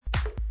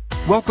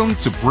Welcome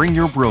to Bring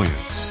Your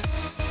Brilliance.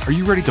 Are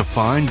you ready to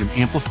find and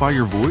amplify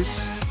your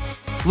voice?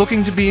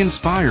 Looking to be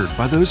inspired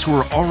by those who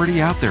are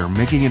already out there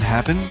making it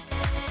happen?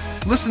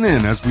 Listen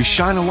in as we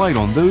shine a light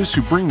on those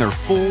who bring their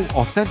full,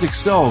 authentic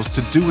selves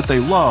to do what they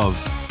love,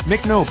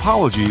 make no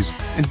apologies,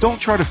 and don't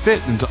try to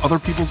fit into other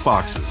people's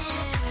boxes.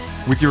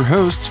 With your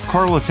host,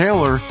 Carla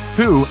Taylor,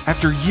 who,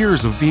 after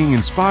years of being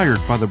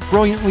inspired by the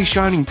brilliantly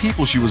shining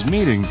people she was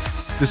meeting,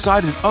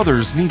 decided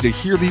others need to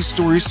hear these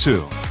stories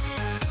too.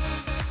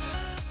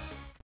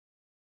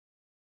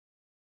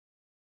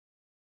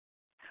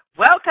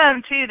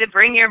 Welcome to the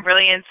Bring Your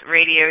Brilliance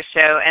radio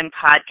show and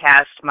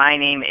podcast. My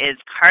name is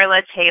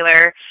Carla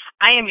Taylor.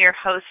 I am your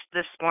host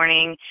this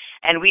morning,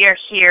 and we are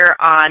here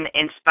on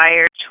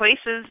Inspired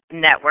Choices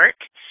Network.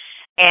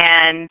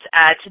 And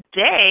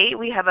today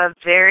we have a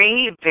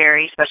very,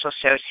 very special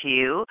show to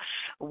you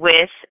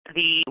with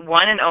the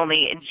one and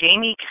only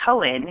Jamie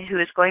Cohen, who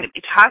is going to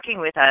be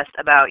talking with us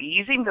about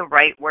using the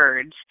right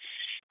words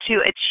to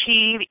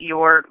achieve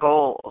your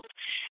goals.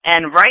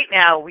 And right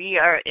now we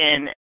are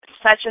in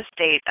such a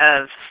state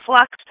of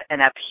flux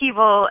and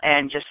upheaval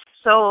and just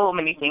so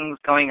many things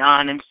going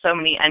on and so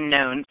many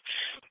unknowns.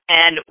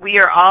 And we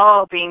are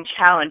all being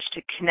challenged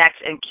to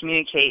connect and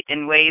communicate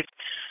in ways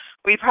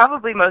we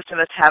probably most of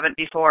us haven't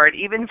before. And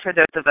even for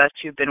those of us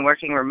who've been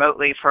working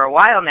remotely for a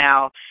while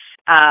now,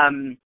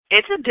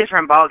 it's a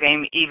different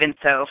ballgame even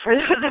so for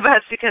those of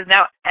us, because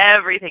now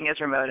everything is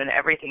remote and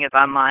everything is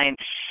online.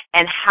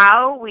 And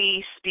how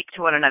we speak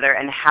to one another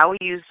and how we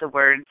use the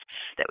words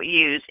that we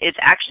use is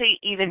actually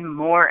even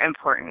more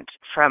important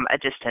from a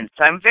distance.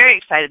 So I'm very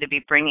excited to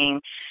be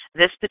bringing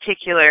this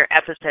particular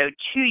episode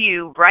to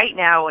you right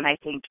now, and I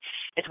think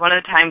it's one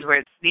of the times where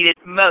it's needed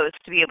most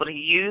to be able to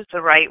use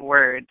the right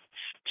words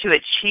to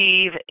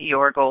achieve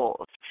your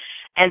goals.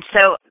 And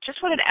so just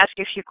wanted to ask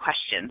you a few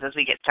questions as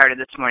we get started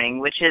this morning,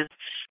 which is,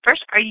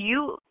 first, are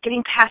you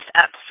getting passed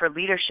up for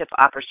leadership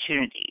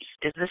opportunities?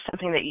 Is this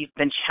something that you've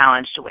been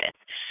challenged with?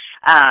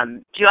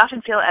 Do you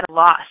often feel at a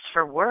loss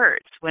for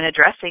words when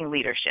addressing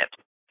leadership?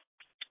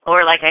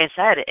 Or, like I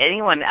said,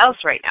 anyone else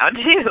right now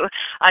too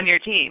on your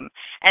team?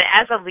 And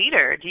as a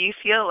leader, do you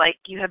feel like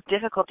you have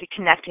difficulty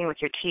connecting with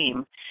your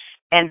team,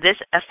 and this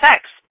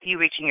affects you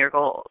reaching your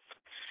goals?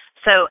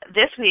 So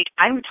this week,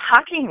 I'm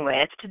talking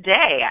with,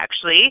 today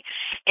actually,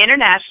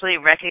 internationally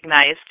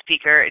recognized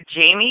speaker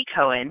Jamie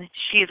Cohen.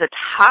 She is a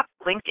top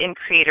LinkedIn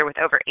creator with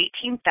over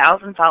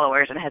 18,000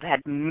 followers and has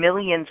had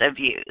millions of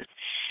views.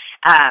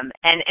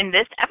 And in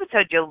this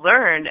episode, you'll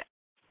learn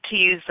to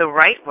use the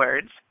right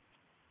words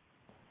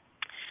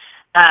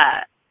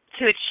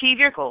to achieve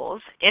your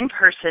goals in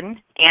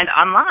person and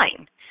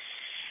online.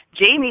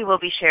 Jamie will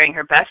be sharing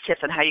her best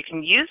tips on how you can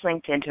use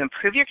LinkedIn to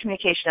improve your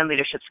communication and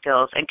leadership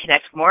skills and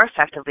connect more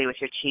effectively with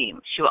your team.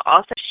 She will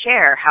also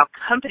share how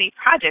company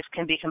projects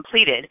can be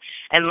completed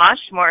and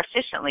launched more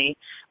efficiently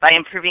by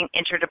improving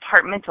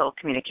interdepartmental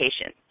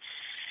communication.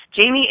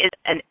 Jamie is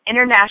an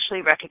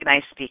internationally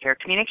recognized speaker,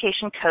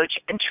 communication coach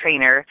and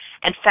trainer,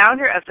 and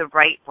founder of The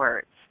Right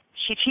Words.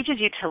 She teaches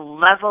you to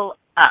level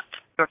up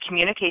your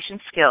communication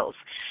skills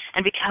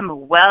and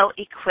become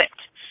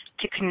well-equipped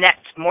to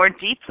connect more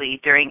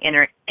deeply during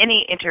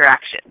any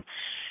interaction.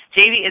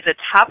 Jamie is a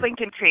top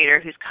LinkedIn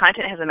creator whose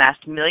content has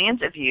amassed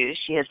millions of views.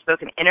 She has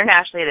spoken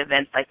internationally at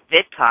events like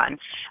VidCon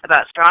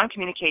about strong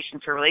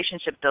communication for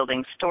relationship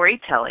building,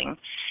 storytelling,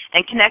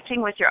 and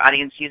connecting with your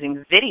audience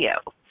using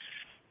video.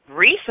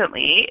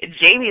 Recently,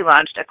 Jamie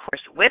launched a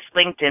course with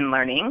LinkedIn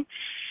Learning.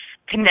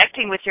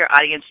 Connecting with your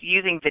audience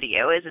using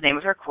video is the name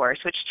of her course,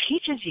 which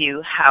teaches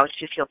you how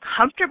to feel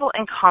comfortable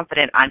and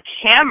confident on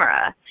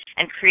camera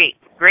and create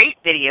great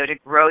video to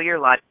grow your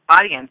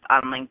audience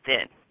on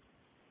LinkedIn.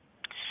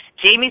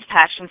 Jamie's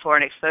passion for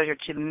and exposure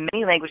to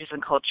many languages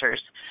and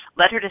cultures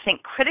led her to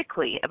think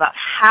critically about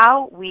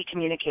how we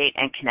communicate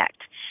and connect.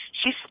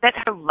 She spent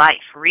her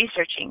life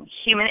researching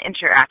human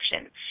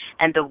interaction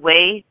and the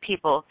way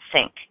people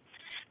think.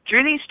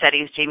 Through these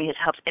studies, Jamie has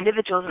helped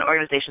individuals and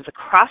organizations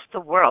across the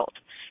world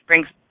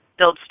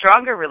build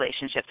stronger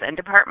relationships and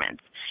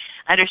departments,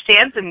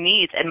 understands the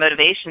needs and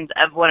motivations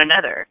of one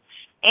another,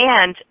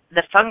 and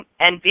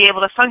be able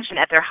to function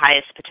at their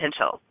highest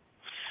potential.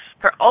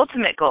 Her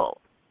ultimate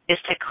goal is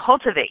to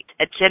cultivate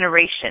a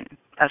generation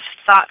of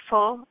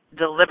thoughtful,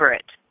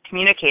 deliberate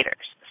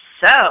communicators.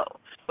 So,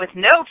 with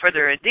no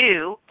further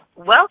ado,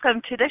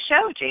 welcome to the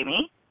show,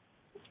 Jamie.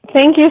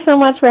 Thank you so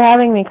much for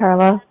having me,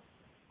 Carla.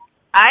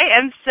 I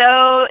am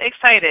so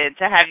excited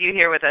to have you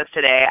here with us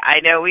today. I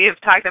know we have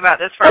talked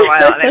about this for a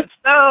while, and I'm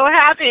so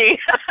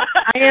happy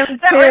I am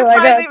that too. we're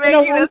finally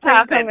making this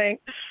happen.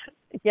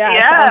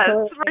 Yes,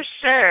 for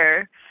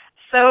sure.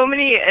 So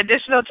many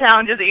additional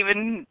challenges,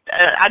 even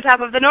on top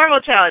of the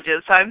normal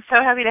challenges. So I'm so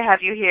happy to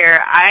have you here.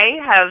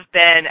 I have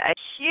been a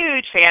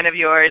huge fan of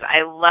yours.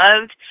 I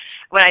loved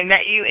when I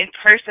met you in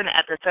person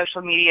at the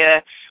Social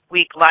Media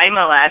Week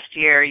Lima last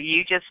year.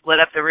 You just lit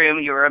up the room.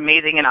 You were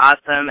amazing and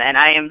awesome, and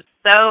I am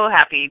so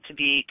happy to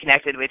be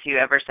connected with you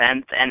ever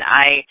since, and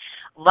I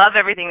love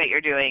everything that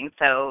you're doing.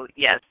 So,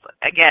 yes,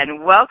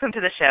 again, welcome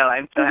to the show.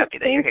 I'm so happy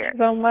that you're here. Thank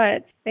you so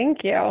much.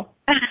 Thank you.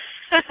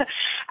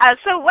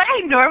 So what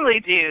I normally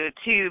do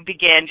to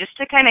begin, just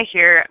to kind of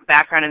hear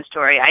background and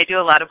story, I do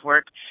a lot of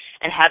work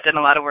and have done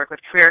a lot of work with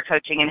career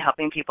coaching and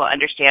helping people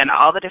understand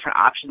all the different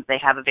options they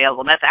have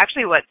available. And that's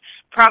actually what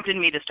prompted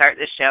me to start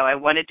this show. I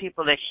wanted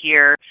people to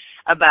hear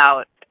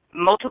about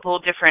multiple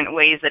different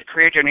ways that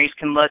career journeys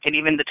can look and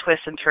even the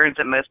twists and turns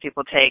that most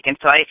people take. And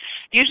so I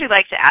usually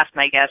like to ask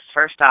my guests,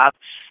 first off,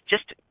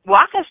 just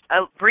walk us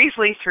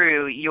briefly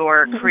through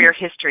your career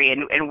history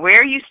and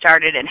where you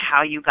started and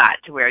how you got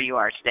to where you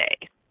are today.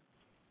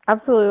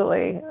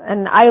 Absolutely.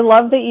 And I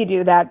love that you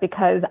do that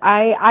because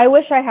I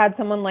wish I had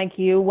someone like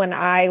you when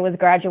I was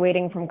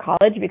graduating from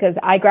college, because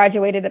I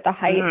graduated at the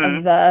height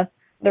of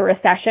the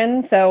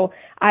recession. So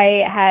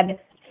I had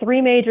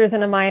 3 majors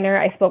and a minor.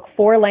 I spoke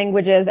 4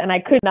 languages and I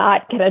could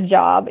not get a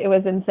job. It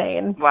was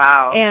insane.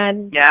 Wow.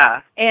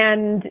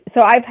 And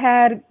so I've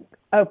had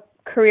a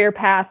career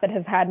path that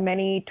has had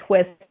many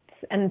twists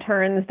and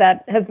turns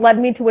that has led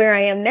me to where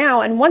I am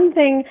now. And one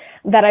thing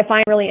that I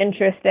find really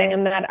interesting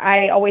and that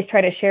I always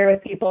try to share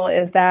with people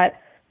is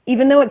that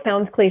even though it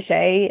sounds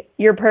cliche,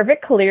 your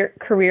perfect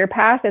career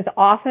path is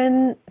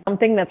often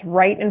something that's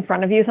right in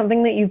front of you,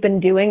 something that you've been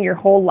doing your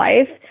whole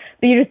life,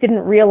 but you just didn't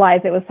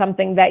realize it was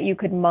something that you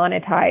could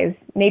monetize.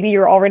 Maybe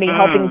you're already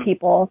helping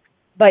people,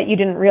 but you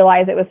didn't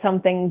realize it was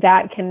something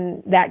that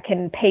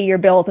can pay your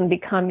bills and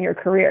become your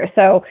career.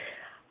 So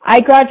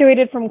I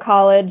graduated from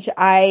college.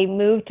 I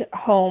moved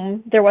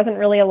home. There wasn't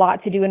really a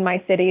lot to do in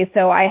my city,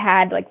 so I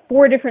had like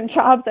 4 different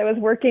jobs. I was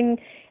working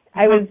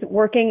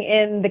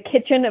in the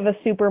kitchen of a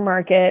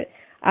supermarket.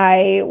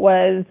 I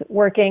was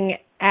working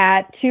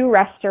at 2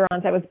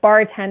 restaurants. I was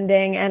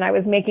bartending, and I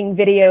was making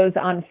videos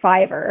on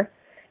Fiverr.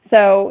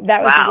 So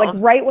that was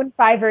like right when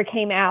Fiverr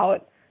came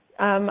out.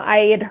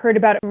 I had heard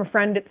about it from a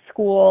friend at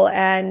school,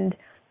 and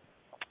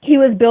he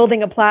was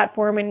building a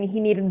platform and he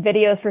needed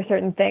videos for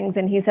certain things.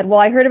 And he said, well,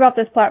 I heard about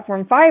this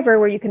platform Fiverr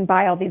where you can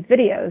buy all these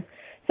videos.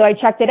 So I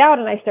checked it out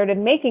and I started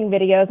making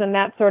videos, and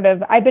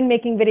I've been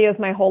making videos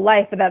my whole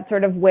life, but that's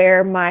sort of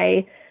where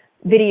my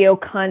video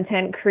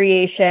content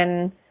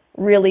creation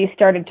really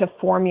started to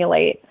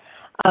formulate.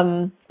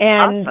 And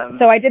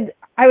so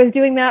I was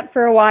doing that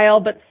for a while,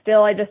 but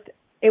still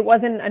it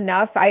wasn't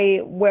enough.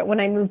 When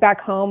I moved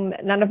back home,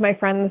 none of my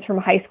friends from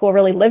high school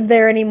really lived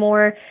there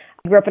anymore.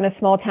 I grew up in a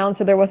small town,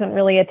 so there wasn't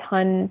really a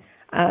ton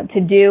to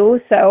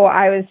do. So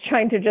I was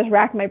trying to just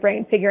rack my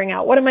brain figuring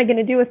out what am I going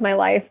to do with my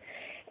life.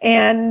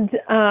 And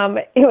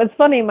it was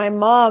funny, my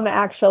mom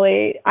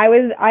actually,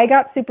 I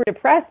got super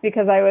depressed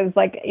because I was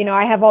like,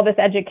 I have all this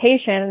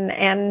education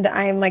and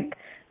I'm like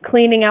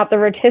cleaning out the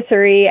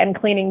rotisserie and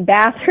cleaning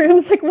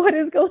bathrooms. Like, what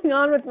is going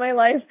on with my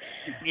life?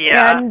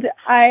 Yeah. And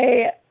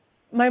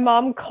my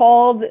mom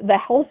called the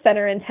health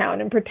center in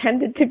town and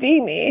pretended to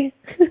be me.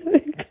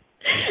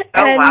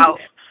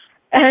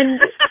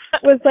 And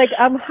was like,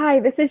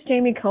 hi, this is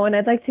Jamie Cohen.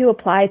 I'd like to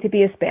apply to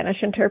be a Spanish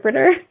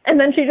interpreter. And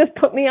then she just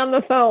put me on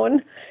the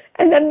phone.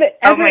 And then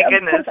of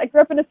course, I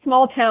grew up in a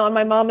small town.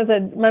 My mom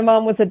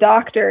was a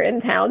doctor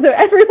in town, so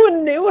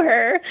everyone knew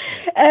her.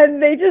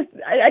 And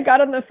I got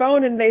on the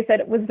phone and they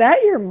said, was that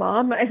your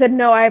mom? I said,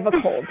 no, I have a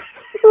cold.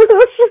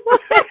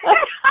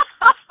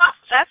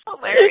 That's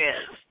hilarious.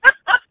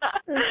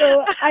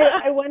 So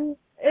I went.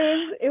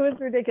 It was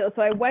ridiculous.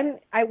 So I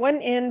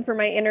went in for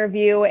my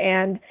interview,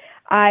 and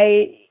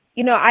I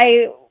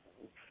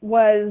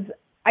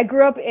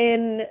grew up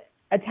in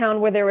a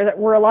town where there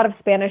were a lot of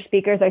Spanish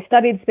speakers. I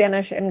studied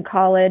Spanish in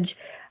college.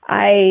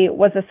 I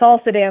was a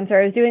salsa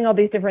dancer. I was doing all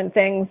these different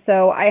things.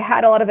 So I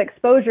had a lot of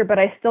exposure, but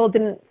I still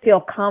didn't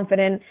feel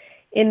confident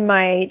in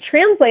my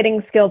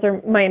translating skills,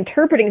 or my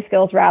interpreting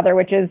skills rather,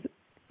 which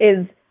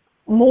is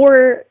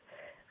more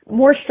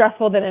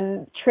stressful than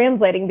in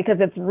translating because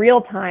it's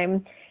real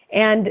time.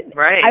 And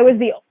I was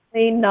the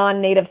only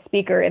non-native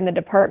speaker in the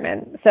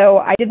department. So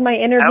I did my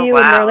interview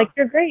and they're like,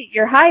 you're great,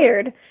 you're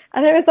hired.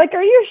 And I was like,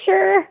 are you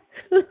sure?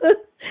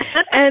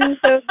 And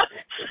so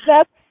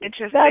that's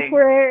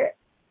where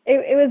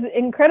it was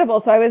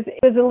incredible. So it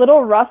was a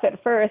little rough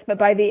at first, but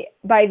by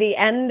the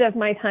end of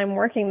my time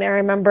working there, I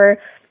remember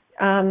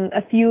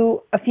a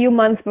few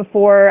months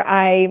before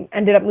I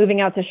ended up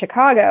moving out to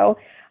Chicago,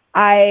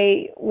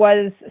 I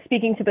was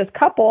speaking to this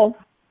couple,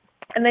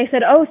 and they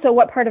said, oh, so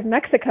what part of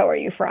Mexico are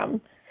you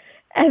from?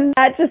 And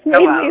that just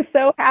made me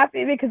so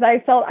happy because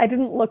I felt I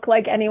didn't look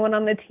like anyone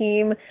on the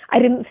team. I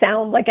didn't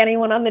sound like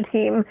anyone on the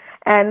team.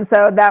 And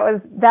so that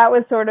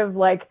was sort of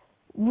like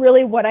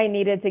really what I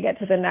needed to get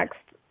to the next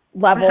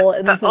level.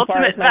 The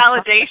ultimate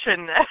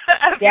validation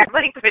of your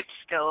language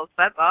skills.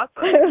 That's awesome.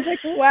 I was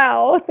like,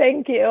 wow,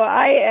 thank you.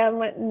 I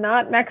am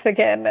not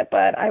Mexican,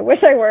 but I wish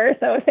I were.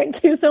 So thank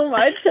you so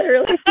much. I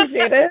really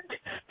appreciate it.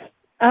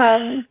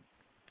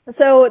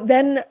 So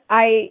then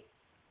I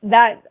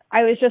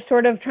was just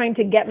sort of trying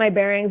to get my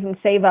bearings and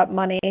save up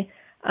money.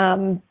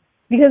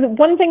 Because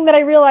one thing that I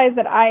realized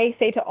that I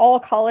say to all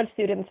college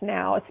students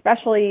now,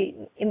 especially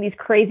in these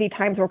crazy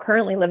times we're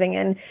currently living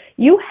in,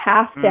 you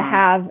have to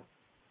have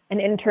an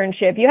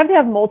internship. You have to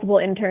have multiple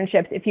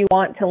internships if you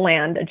want to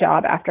land a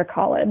job after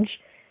college.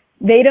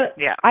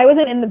 Yeah. I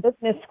wasn't in the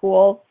business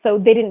school, so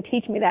they didn't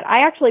teach me that.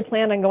 I actually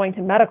planned on going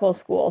to medical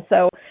school,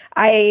 so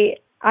I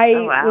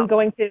was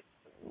going to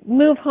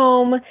move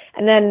home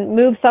and then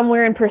move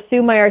somewhere and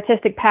pursue my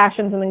artistic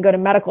passions and then go to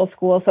medical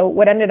school. So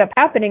what ended up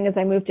happening is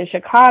I moved to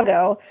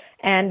Chicago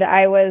and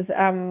I was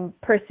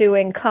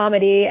pursuing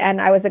comedy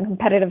and I was a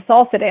competitive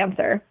salsa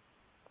dancer.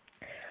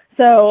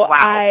 So wow.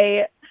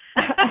 I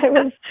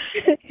was,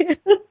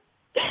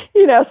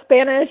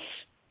 Spanish,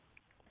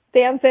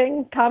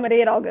 dancing,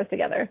 comedy, it all goes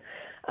together.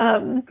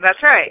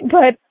 That's right.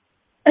 But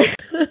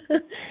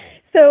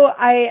so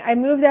I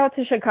moved out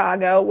to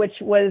Chicago,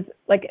 which was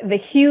like the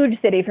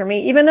huge city for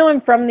me. Even though I'm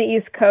from the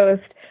East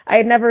Coast, I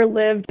had never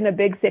lived in a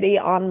big city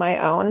on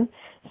my own.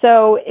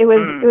 So it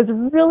was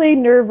really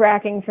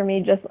nerve-wracking for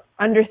me just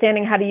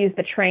understanding how to use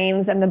the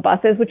trains and the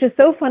buses, which is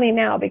so funny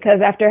now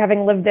because after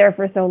having lived there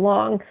for so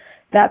long,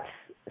 that's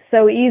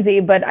so easy.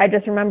 But I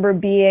just remember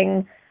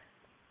being,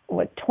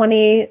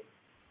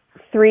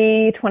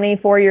 23,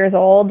 24 years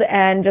old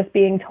and just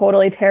being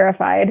totally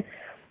terrified.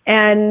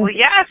 And well,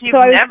 yeah, if you've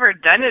never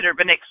done it or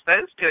been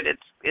exposed to it,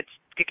 it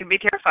can be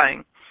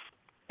terrifying.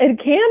 It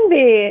can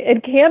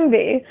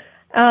be.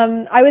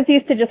 I was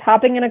used to just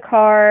hopping in a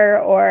car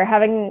or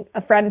having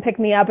a friend pick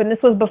me up, and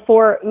this was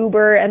before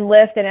Uber and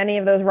Lyft and any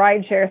of those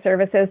rideshare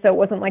services, so it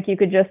wasn't like you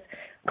could just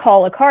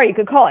call a car. You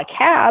could call a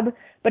cab,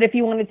 but if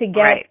you wanted to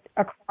get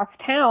across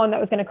town, that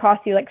was going to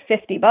cost you like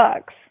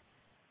 $50.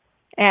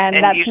 And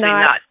that's usually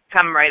not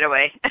come right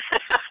away.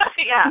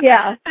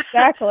 Yeah,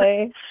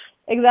 exactly.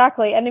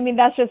 Exactly. And I mean,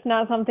 that's just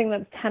not something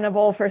that's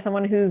tenable for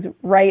someone who's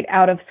right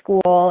out of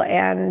school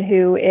and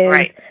who is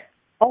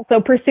also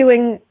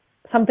pursuing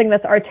something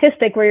that's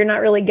artistic where you're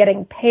not really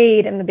getting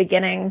paid in the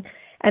beginning.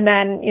 And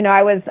then,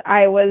 I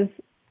was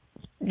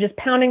just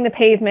pounding the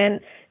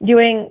pavement,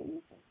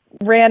 doing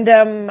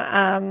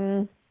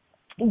random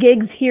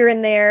gigs here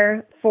and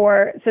there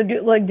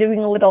doing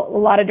a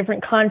lot of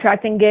different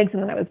contracting gigs.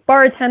 And then I was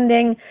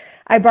bartending.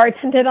 I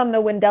bartended on the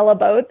Wendella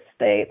boats.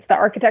 It's the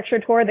architecture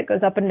tour that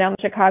goes up and down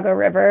the Chicago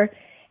River,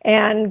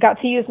 and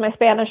got to use my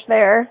Spanish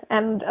there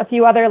and a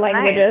few other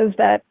languages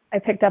that I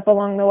picked up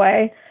along the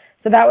way.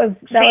 So that was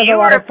a lot of fun. You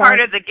were part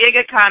of the gig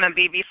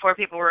economy before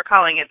people were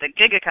calling it the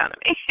gig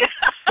economy.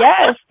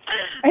 Yes.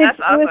 That's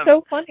awesome. It was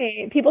so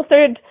funny.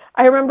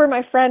 I remember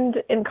my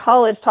friend in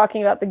college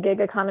talking about the gig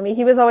economy.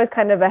 He was always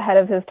kind of ahead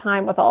of his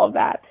time with all of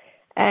that.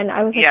 And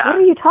I was like, what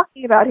are you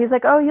talking about? He's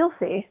like, oh, you'll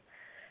see.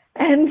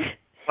 And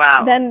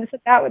wow. Then so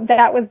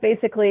that was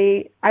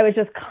basically, I was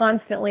just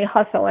constantly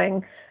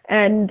hustling,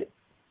 and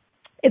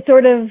it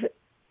sort of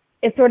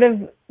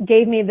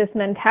gave me this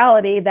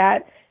mentality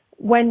that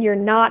when you're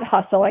not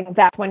hustling,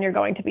 that's when you're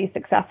going to be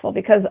successful.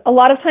 Because a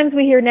lot of times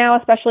we hear now,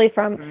 especially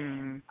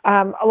from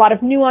a lot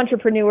of new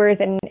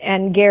entrepreneurs and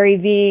Gary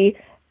Vee,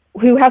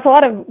 who has a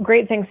lot of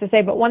great things to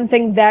say, but one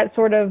thing that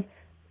sort of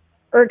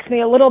irks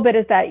me a little bit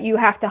is that you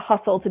have to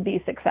hustle to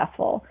be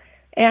successful.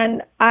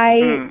 And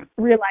I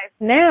realize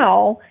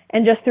now,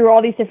 and just through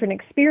all these different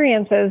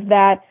experiences,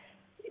 that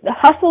the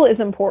hustle is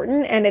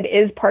important and it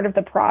is part of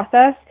the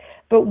process.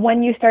 But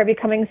when you start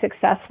becoming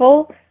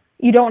successful,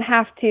 you don't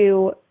have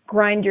to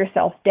grind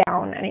yourself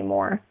down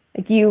anymore.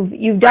 Like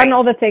you've done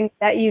all the things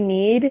that you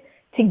need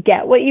to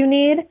get what you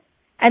need,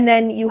 and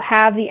then you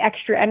have the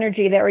extra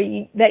energy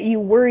that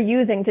you were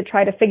using to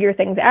try to figure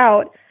things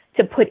out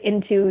to put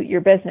into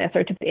your business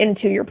or to put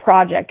into your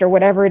project or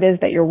whatever it is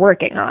that you're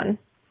working on.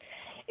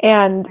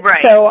 And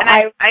so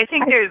I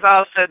think there's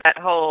also that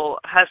whole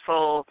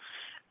hustle.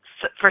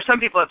 For some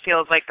people, it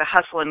feels like the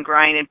hustle and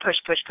grind and push.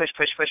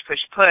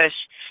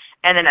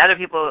 And then other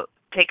people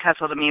take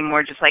hustle to mean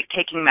more just like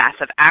taking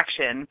massive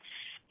action.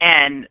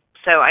 And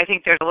so I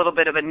think there's a little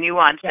bit of a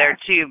nuance there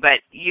too,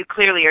 but you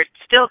clearly are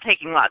still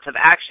taking lots of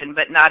action,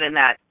 but not in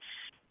that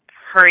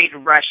hurried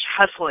rush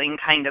hustling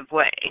kind of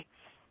way.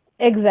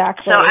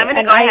 Exactly. So I'm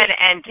going to go ahead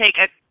and take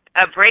a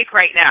break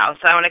right now.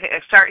 So I want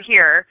to start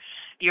here.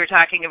 You were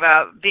talking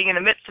about being in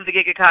the midst of the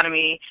gig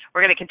economy.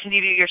 We're going to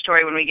continue your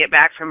story when we get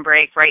back from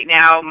break. Right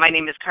now, my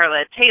name is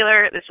Carla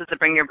Taylor. This is the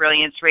Bring Your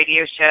Brilliance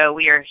radio show.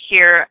 We are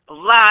here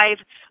live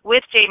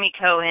with Jamie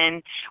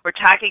Cohen. We're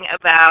talking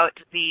about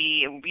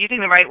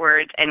using the right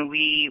words, and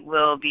we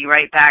will be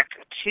right back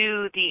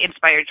to the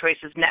Inspired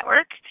Choices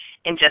Network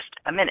in just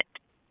a minute.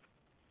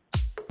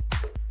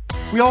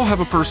 We all have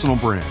a personal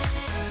brand.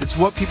 It's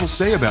what people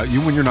say about you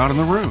when you're not in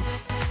the room.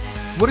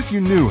 What if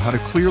you knew how to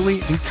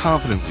clearly and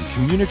confidently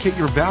communicate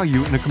your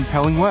value in a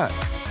compelling way?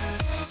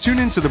 Tune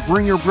in to the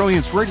Bring Your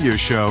Brilliance radio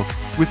show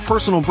with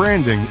personal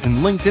branding and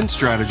LinkedIn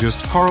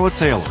strategist Carla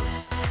Taylor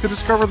to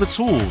discover the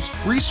tools,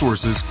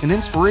 resources, and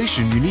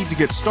inspiration you need to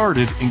get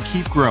started and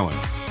keep growing.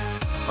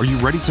 Are you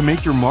ready to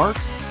make your mark?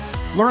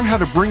 Learn how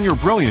to bring your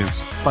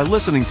brilliance by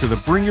listening to the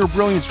Bring Your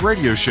Brilliance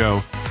radio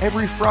show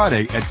every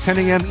Friday at 10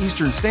 a.m.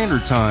 Eastern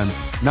Standard Time,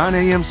 9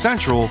 a.m.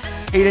 Central,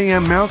 8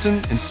 a.m.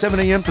 Mountain, and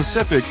 7 a.m.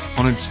 Pacific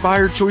on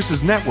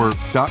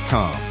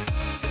InspiredChoicesNetwork.com.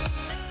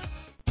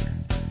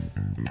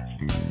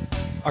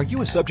 Are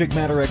you a subject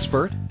matter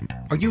expert?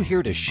 Are you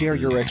here to share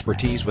your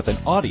expertise with an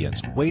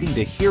audience waiting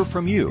to hear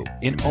from you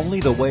in only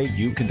the way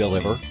you can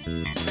deliver?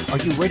 Are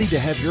you ready to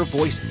have your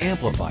voice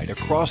amplified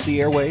across the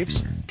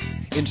airwaves?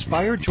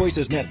 Inspired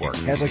Choices Network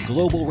has a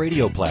global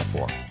radio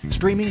platform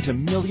streaming to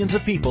millions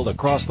of people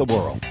across the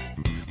world.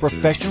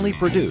 Professionally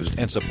produced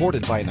and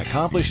supported by an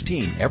accomplished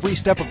team every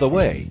step of the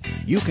way,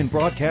 you can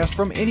broadcast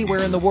from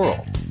anywhere in the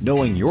world,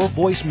 knowing your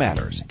voice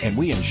matters, and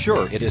we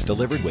ensure it is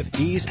delivered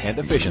with ease and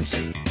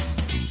efficiency.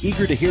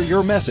 Eager to hear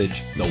your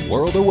message, the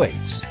world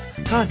awaits.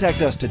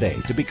 Contact us today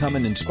to become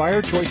an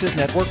Inspired Choices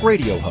Network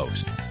radio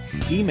host.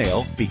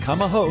 Email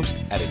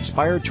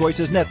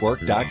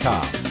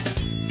becomeahost@inspiredchoicesnetwork.com.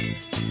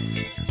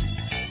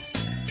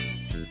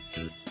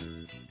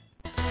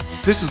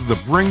 This is the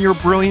Bring Your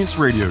Brilliance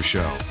radio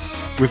show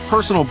with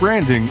personal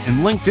branding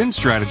and LinkedIn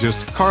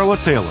strategist Carla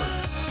Taylor.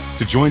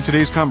 To join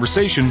today's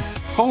conversation,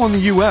 call in the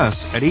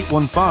U.S. at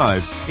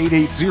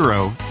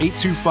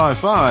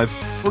 815-880-8255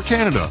 or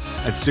Canada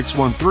at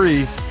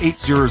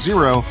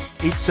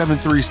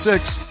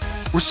 613-800-8736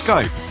 or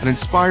Skype at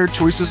Inspired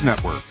Choices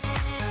Network.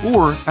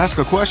 Or ask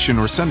a question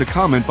or send a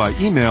comment by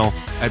email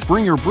at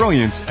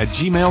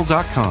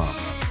bringyourbrilliance@gmail.com.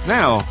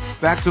 Now,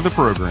 back to the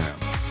program.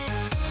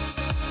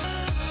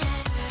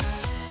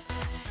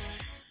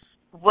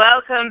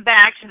 Welcome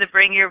back to the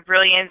Bring Your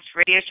Brilliance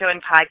radio show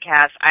and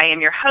podcast. I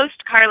am your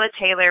host, Carla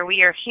Taylor.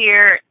 We are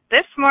here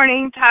this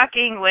morning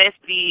talking with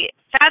the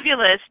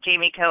fabulous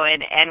Jamie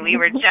Cohen, and we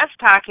were just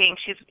talking,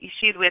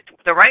 she's with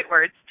the right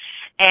words,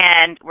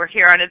 and we're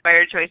here on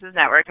Inspired Choices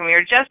Network, and we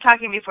were just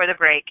talking before the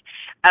break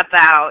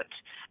about,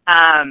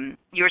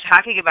 you were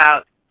talking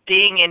about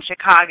being in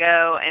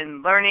Chicago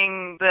and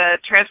learning the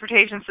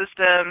transportation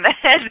system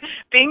and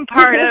being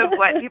part of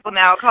what people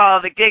now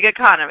call the gig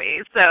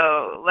economy.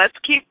 So let's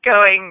keep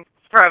going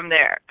from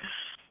there.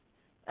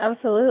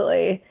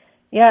 Absolutely.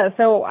 Yeah,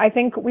 so I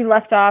think we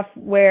left off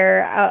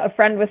where a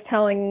friend was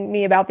telling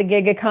me about the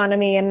gig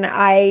economy, and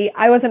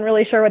I wasn't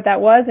really sure what that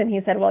was, and he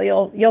said, well,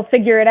 you'll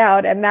figure it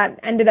out, and that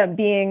ended up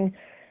being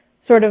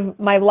sort of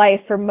my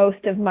life for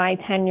most of my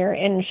tenure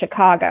in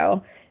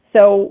Chicago.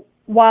 So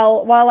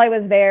while I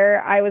was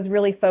there, I was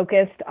really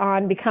focused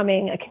on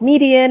becoming a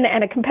comedian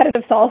and a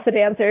competitive salsa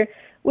dancer,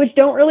 which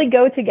don't really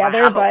go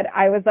together, Wow. but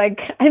I was like,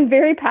 I'm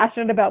very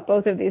passionate about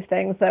both of these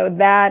things, so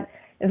that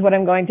is what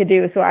I'm going to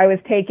do. So I was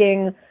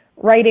taking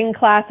writing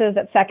classes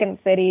at Second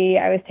City.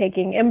 I was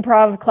taking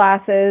improv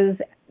classes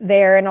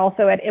there and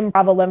also at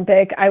Improv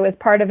Olympic. I was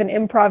part of an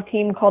improv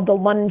team called the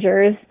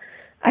Lungers.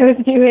 I was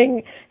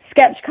doing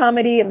sketch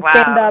comedy and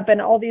stand-up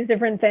and all these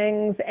different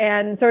things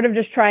and sort of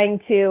just trying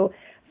to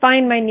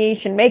find my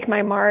niche and make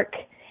my mark.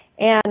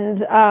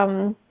 And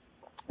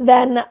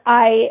then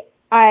I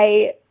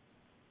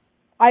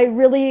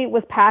really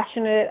was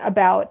passionate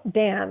about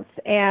dance,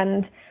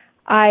 and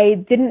I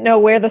didn't know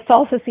where the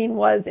salsa scene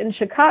was in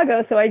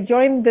Chicago, so I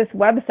joined this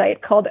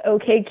website called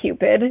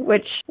OkCupid,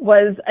 which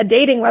was a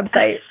dating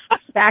website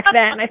back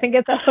then. I think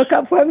it's a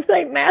hookup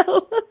website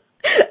now.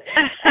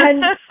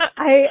 And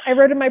I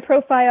wrote in my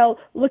profile,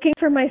 looking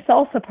for my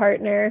salsa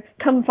partner,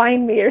 come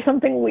find me, or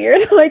something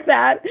weird like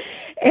that.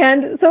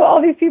 And so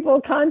all these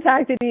people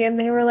contacted me, and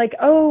they were like,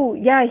 oh,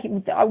 yeah,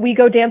 we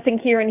go dancing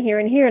here and here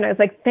and here. And I was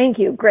like, thank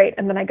you, great.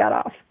 And then I got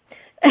off.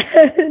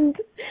 And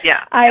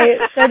yeah. I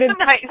started,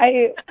 Nice.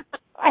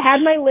 I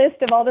had my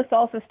list of all the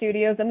salsa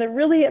studios, and the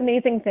really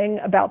amazing thing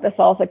about the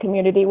salsa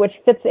community, which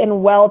fits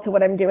in well to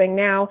what I'm doing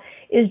now,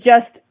 is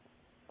just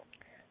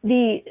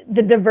the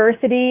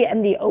diversity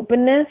and the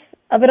openness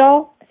of it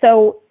all.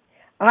 So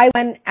I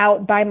went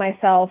out by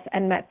myself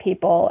and met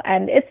people,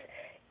 and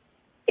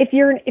if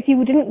you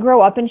didn't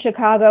grow up in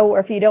Chicago, or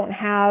if you don't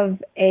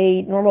have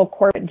a normal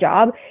corporate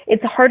job,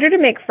 it's harder to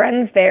make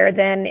friends there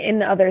than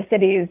in other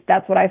cities.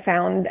 That's what I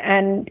found.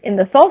 And in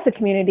the salsa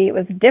community, it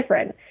was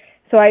different.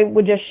 So I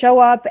would just show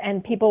up,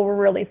 and people were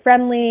really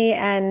friendly,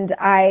 and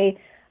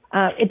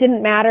it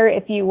didn't matter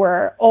if you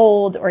were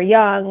old or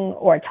young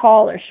or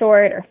tall or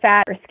short or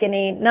fat or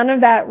skinny. None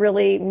of that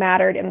really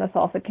mattered in the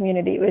salsa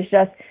community. It was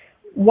just,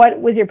 what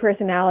was your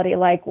personality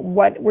like?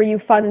 What were you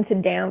fun to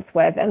dance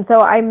with? And so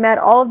I met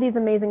all of these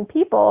amazing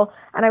people,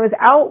 and I was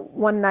out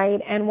one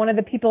night, and one of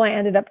the people I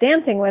ended up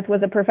dancing with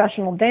was a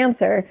professional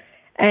dancer,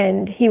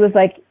 and he was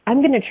like,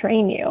 I'm going to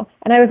train you.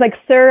 And I was like,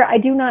 sir, I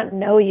do not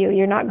know you.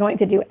 You're not going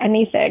to do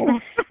anything.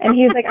 And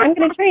he was like, I'm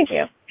going to train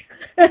you.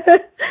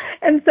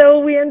 And so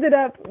we ended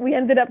up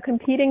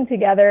competing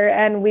together,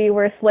 and we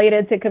were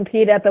slated to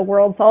compete at the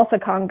World Salsa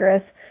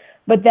Congress.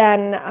 But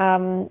then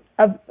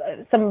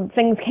some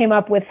things came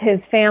up with his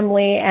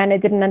family, and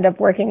it didn't end up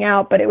working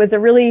out. But it was a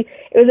really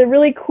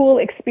cool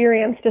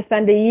experience to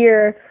spend a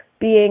year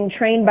being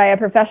trained by a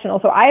professional.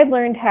 So I had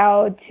learned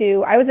I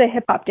was a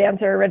hip hop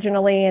dancer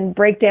originally, and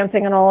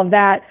breakdancing and all of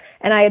that,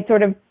 and I had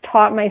sort of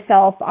taught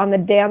myself on the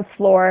dance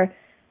floor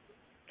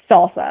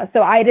salsa.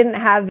 So I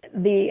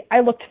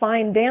looked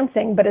fine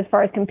dancing, but as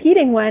far as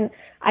competing went,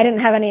 I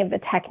didn't have any of the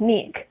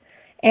technique.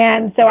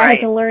 And so I had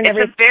to learn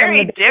everything. It's a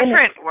very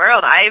different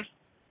world.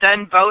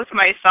 done both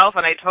myself,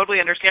 and I totally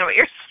understand what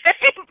you're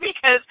saying,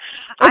 because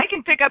I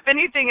can pick up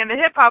anything in the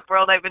hip-hop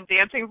world. I've been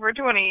dancing for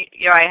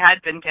I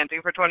had been dancing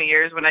for 20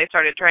 years when I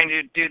started trying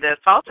to do the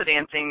salsa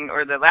dancing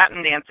or the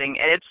Latin dancing,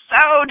 and it's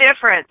so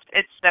different.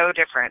 It's so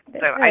different.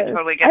 So I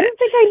totally get it. I didn't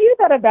think I knew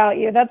that about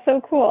you. That's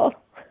so cool.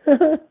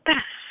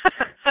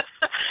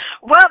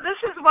 Well, this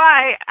is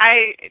why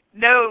I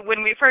know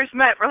when we first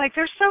met, we're like,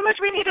 there's so much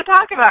we need to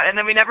talk about, and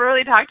then we never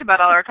really talked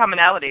about all our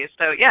commonalities.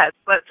 So, yes,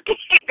 let's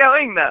keep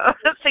going, though.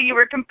 So you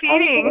were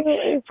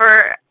competing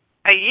for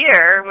a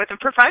year with a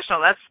professional.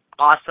 That's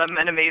awesome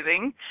and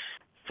amazing.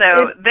 So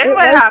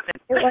what happened?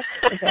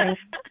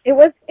 It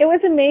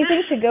was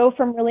amazing to go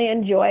from really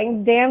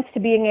enjoying dance to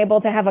being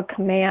able to have a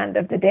command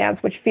of the dance,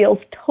 which feels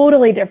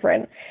totally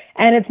different.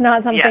 And it's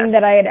not something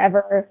that I had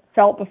ever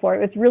felt before.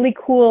 It was really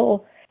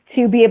cool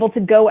to be able to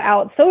go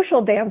out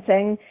social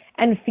dancing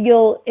and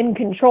feel in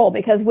control,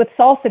 because with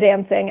salsa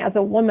dancing as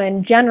a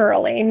woman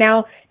generally,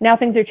 now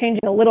things are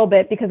changing a little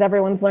bit because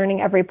everyone's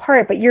learning every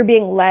part, but you're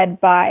being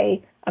led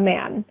by a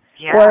man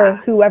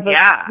or whoever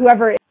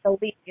is the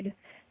lead.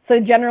 So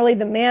generally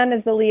the man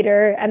is the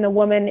leader and the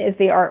woman is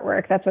the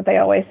artwork. That's what they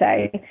always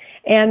say.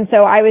 And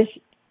so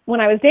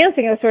when I was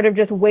dancing, I was sort of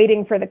just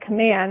waiting for the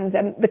commands,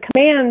 and the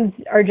commands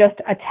are just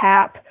a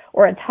tap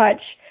or a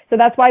touch. So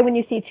that's why when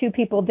you see two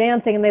people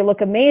dancing and they look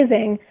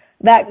amazing,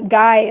 that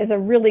guy is a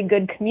really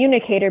good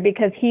communicator,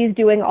 because he's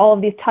doing all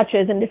of these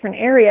touches in different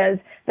areas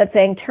that's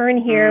saying,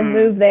 turn here,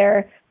 move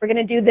there, we're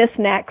going to do this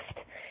next.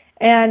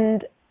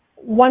 And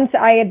once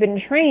I had been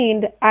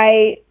trained,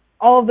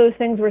 all of those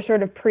things were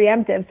sort of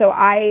preemptive. So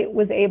I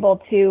was able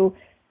to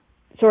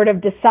sort of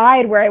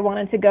decide where I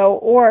wanted to go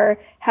or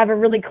have a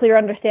really clear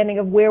understanding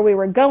of where we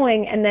were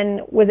going, and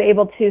then was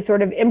able to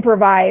sort of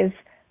improvise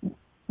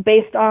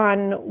based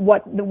on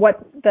what the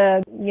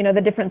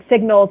the different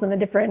signals and the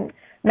different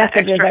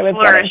messages I was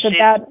getting. So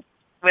that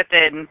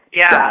within,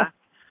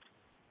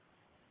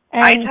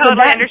 I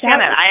totally understand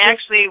that. I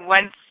actually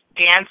once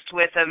danced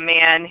with a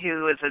man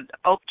who was an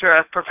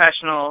ultra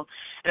professional,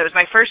 and it was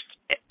my first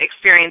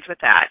experience with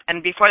that. And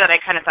before that, I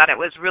kind of thought it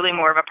was really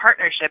more of a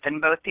partnership, and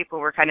both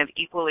people were kind of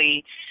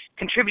equally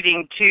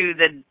contributing to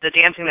the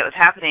dancing that was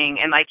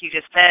happening. And like you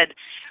just said,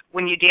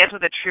 when you dance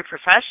with a true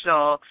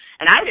professional,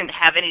 and I didn't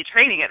have any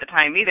training at the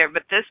time either,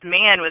 but this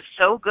man was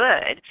so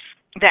good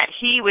that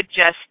he would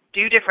just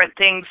do different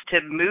things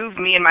to move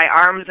me and my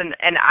arms, and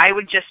I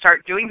would just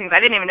start doing things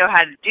I didn't even know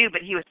how to do,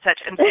 but he was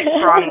such a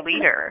strong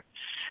leader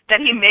that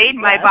he made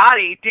my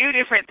body do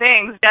different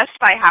things just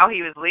by how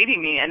he was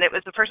leading me. And it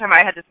was the first time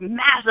I had this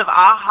massive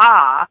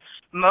aha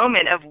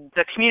moment of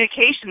the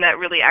communication that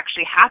really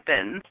actually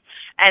happens,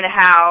 and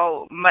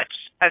how much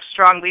a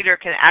strong leader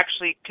can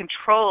actually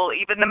control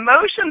even the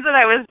motions that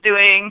I was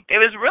doing. It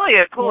was really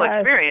a cool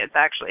experience,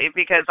 actually,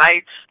 because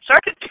I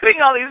started doing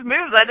all these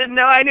moves I didn't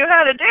know I knew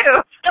how to do.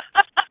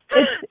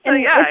 It's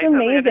amazing.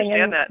 Totally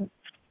understand that.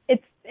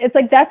 It's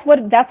like that's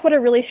what a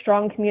really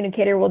strong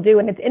communicator will do.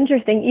 And it's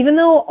interesting, even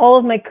though all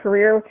of my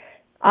career,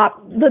 all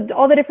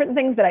the different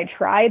things that I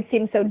tried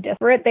seem so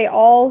disparate, they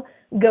all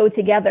go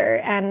together.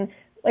 And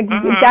like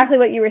exactly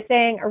what you were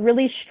saying, a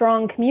really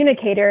strong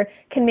communicator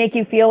can make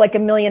you feel like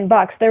 $1 million.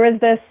 There was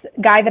this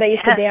guy that I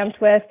used to dance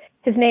with.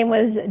 His name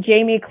was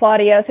Jamie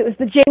Claudius. It was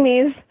the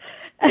Jamies.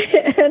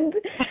 And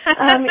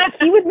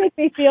he would make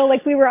me feel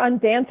like we were on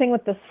Dancing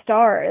with the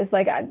Stars.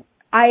 Like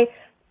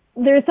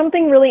there's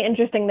something really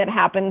interesting that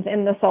happens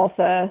in the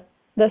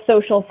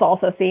social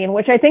salsa scene,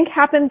 which I think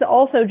happens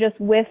also just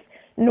with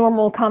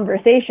normal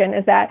conversation,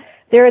 is that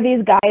there are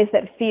these guys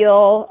that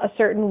feel a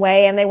certain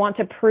way and they want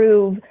to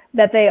prove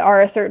that they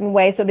are a certain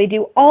way. So they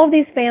do all of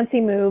these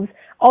fancy moves,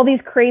 all these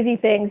crazy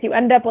things. You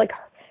end up like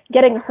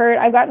getting hurt.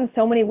 I've gotten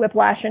so many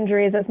whiplash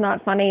injuries. It's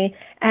not funny.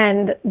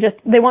 And just,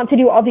 they want to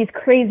do all these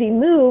crazy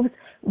moves,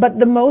 but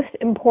the most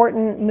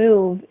important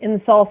move in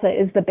salsa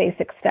is the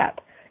basic step.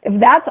 If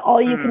that's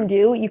all you can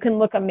do, you can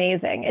look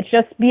amazing. It's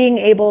just being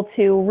able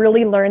to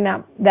really learn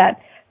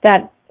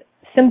that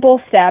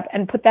simple step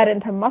and put that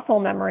into muscle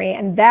memory,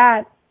 and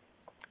that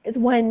is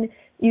when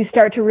you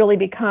start to really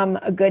become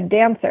a good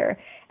dancer.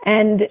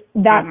 And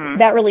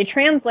that really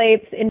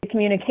translates into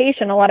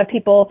communication. A lot of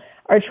people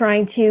are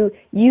trying to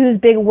use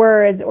big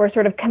words or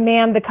sort of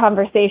command the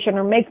conversation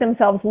or make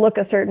themselves look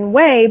a certain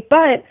way,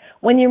 but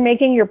when you're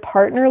making your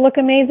partner look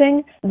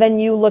amazing, then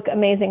you look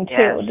amazing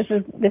too.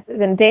 Yes. This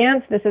is in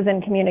dance, this is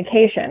in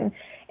communication.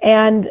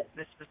 And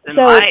this is in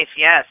life,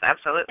 yes,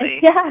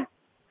 absolutely. Yeah.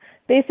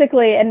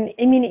 Basically, and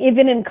I mean,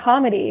 even in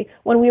comedy,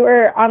 when we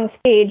were on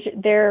stage,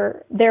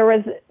 there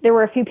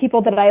were a few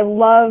people that I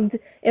loved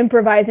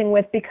improvising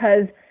with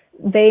because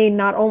they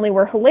not only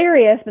were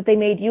hilarious, but they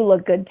made you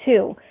look good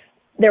too.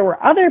 There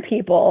were other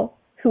people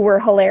who were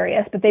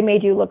hilarious, but they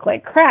made you look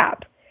like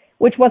crap,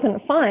 which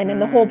wasn't fun.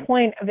 And the whole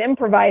point of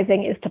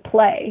improvising is to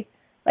play.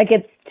 Like,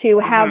 it's to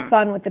have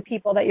fun with the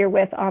people that you're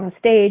with on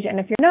stage. And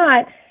if you're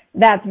not,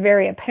 that's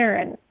very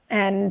apparent.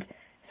 And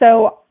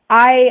so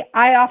I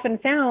often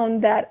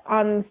found that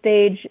on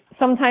stage,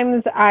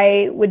 sometimes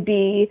I would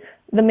be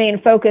the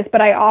main focus, but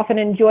I often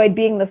enjoyed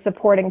being the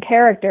supporting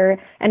character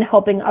and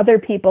helping other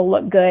people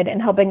look good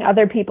and helping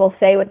other people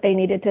say what they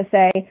needed to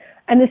say.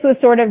 And this was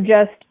sort of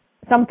just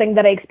something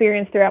that I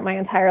experienced throughout my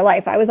entire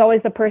life. I was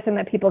always the person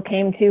that people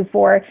came to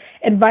for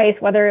advice,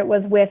 whether it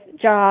was with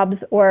jobs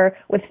or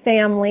with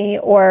family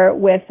or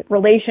with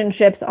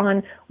relationships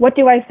on what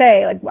do I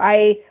say? Like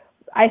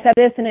I said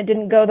this and it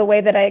didn't go the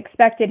way that I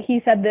expected.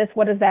 He said this,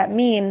 what does that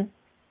mean?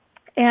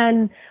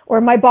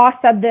 Or my boss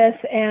said this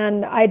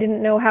and I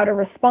didn't know how to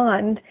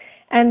respond.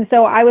 And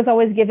so I was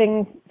always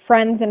giving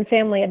friends and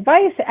family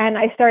advice, and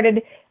I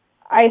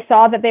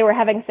saw that they were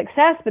having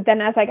success, but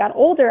then as I got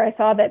older, I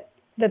saw that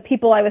the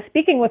people I was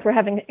speaking with were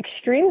having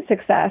extreme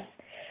success.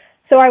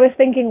 So I was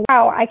thinking,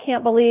 wow, I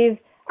can't believe,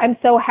 I'm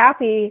so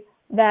happy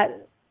that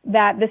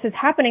this is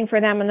happening for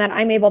them and that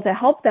I'm able to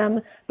help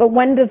them, but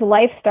when does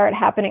life start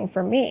happening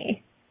for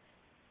me?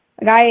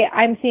 Like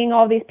I'm seeing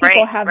all these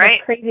people have this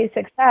crazy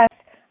success.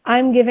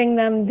 I'm giving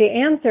them the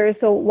answers,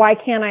 so why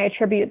can't I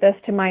attribute this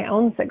to my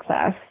own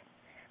success?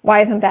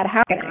 Why isn't that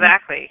happening?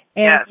 Exactly.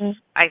 Yes.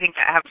 I think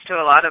that happens to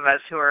a lot of us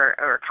who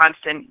are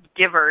constant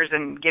givers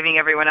and giving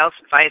everyone else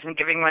advice and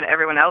giving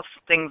everyone else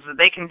things that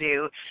they can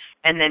do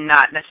and then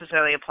not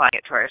necessarily applying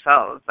it to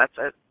ourselves.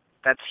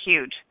 That's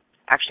huge,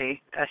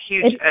 actually, a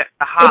huge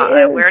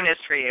awareness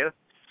for you.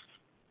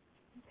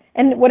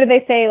 And what do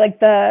they say? Like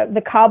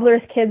the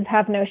cobbler's kids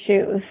have no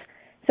shoes.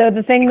 So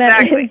the thing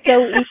that is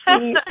so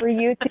easy for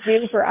you to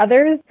do for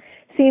others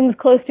seems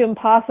close to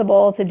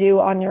impossible to do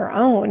on your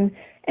own.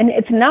 And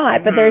it's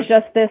not, but there's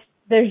just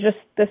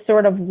this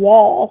sort of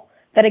wall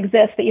that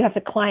exists that you have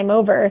to climb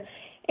over.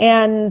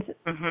 And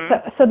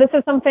so this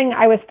is something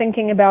I was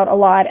thinking about a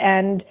lot.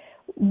 And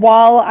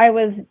while I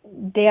was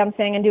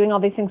dancing and doing all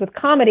these things with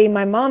comedy,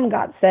 my mom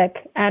got sick.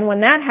 And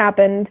when that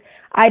happened,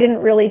 I didn't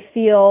really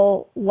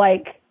feel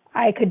like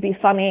I could be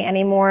funny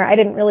anymore. I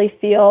didn't really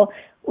feel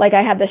like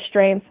I had the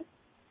strength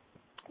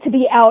to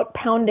be out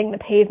pounding the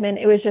pavement.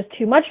 It was just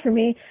too much for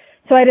me.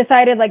 So I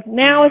decided, like,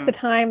 now is the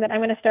time that I'm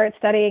going to start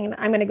studying and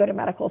I'm going to go to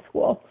medical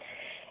school.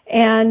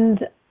 And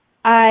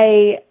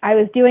I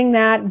was doing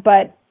that,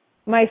 but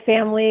my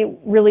family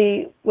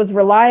really was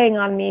relying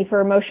on me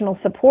for emotional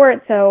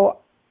support. So,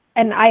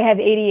 and I have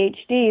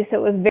ADHD,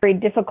 so it was very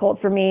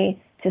difficult for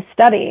me to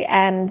study.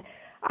 And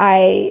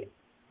I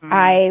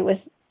was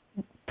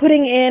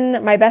putting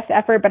in my best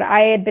effort, but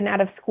I had been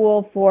out of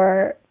school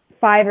for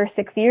 5 or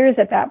 6 years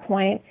at that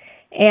point.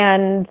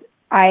 And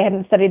I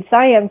hadn't studied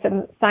science,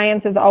 and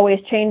science is always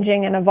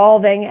changing and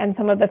evolving, and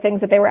some of the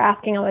things that they were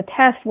asking on the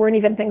test weren't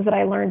even things that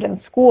I learned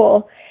in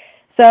school.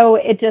 So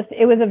it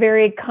was a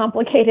very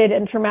complicated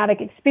and traumatic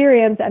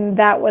experience, and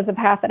that was a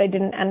path that I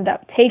didn't end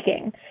up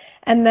taking.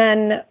 And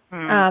then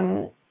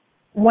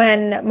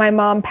when my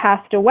mom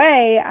passed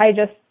away, I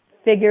just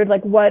figured,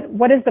 like,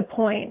 what is the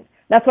point?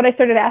 That's what I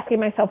started asking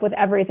myself with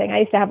everything. I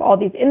used to have all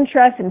these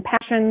interests and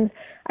passions.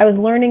 I was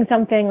learning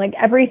something. Like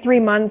every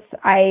 3 months,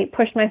 I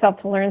pushed myself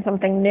to learn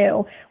something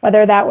new,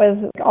 whether that was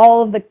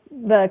all of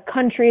the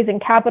countries and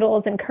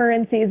capitals and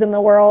currencies in the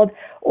world,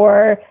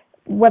 or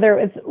whether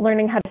it was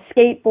learning how to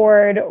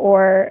skateboard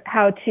or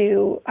how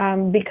to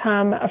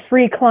become a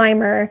free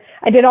climber.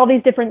 I did all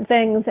these different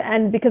things,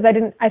 and because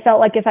I felt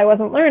like if I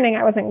wasn't learning,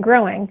 I wasn't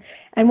growing.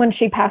 And when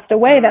she passed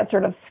away, that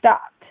sort of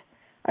stopped.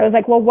 I was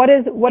like, well, what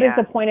is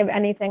the point of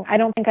anything? I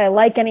don't think I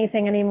like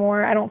anything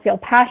anymore. I don't feel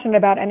passionate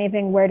about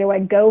anything. Where do I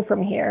go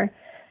from here?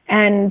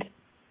 And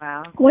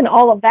when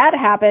all of that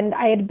happened,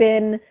 I had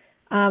been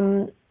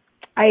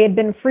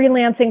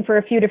freelancing for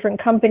a few different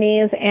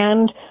companies,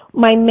 and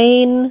my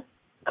main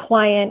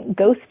client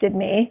ghosted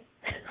me.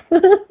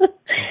 And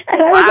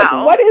I was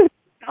like, what is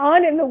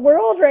on in the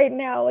world right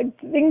now? Like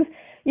things,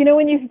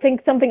 when you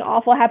think something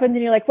awful happens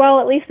and you're like, well,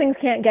 at least things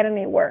can't get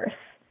any worse.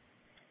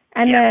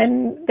 And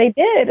then they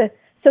did.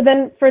 So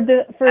then I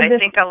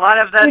think a lot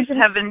of us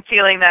have been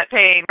feeling that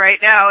pain right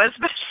now,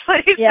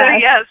 especially. Yeah. So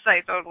yes,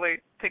 I totally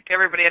think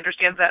everybody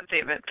understands that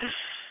statement.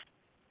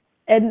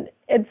 And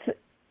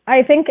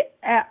I think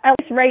at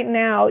least right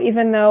now,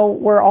 even though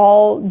we're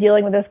all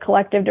dealing with this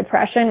collective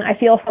depression, I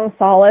feel some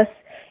solace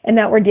in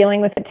that we're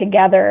dealing with it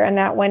together, and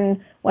that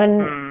when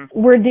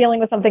we're dealing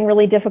with something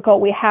really difficult,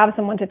 we have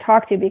someone to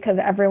talk to because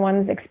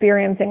everyone's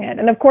experiencing it.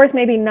 And of course,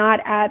 maybe not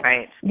at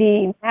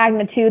the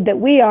magnitude that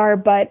we are,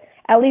 but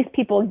at least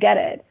people get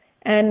it.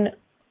 And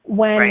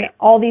when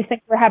all these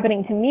things were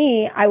happening to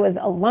me, I was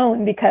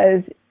alone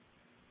because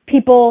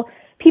people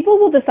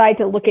will decide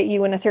to look at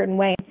you in a certain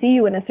way and see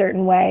you in a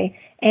certain way.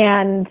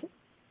 And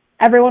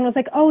everyone was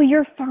like, oh,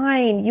 you're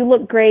fine. You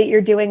look great. You're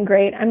doing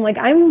great. I'm like,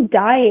 I'm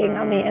dying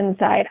on the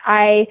inside.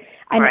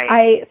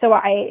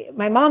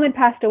 My mom had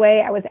passed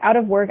away. I was out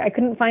of work. I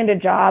couldn't find a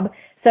job.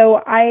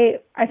 So I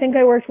think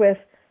I worked with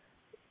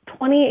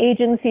 20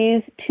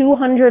 agencies,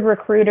 200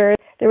 recruiters.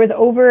 There was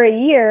over a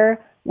year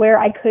where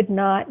I could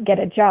not get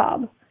a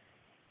job.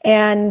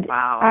 And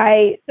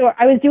I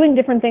was doing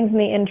different things in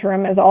the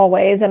interim as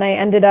always, and I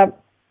ended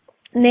up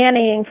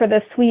nannying for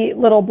this sweet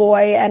little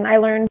boy, and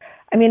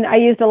I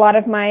used a lot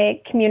of my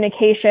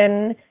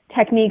communication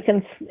techniques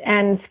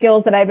and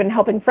skills that I've been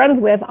helping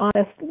friends with on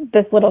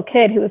this little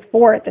kid who was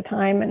 4 at the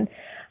time, and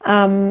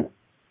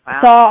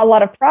saw a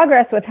lot of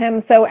progress with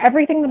him. So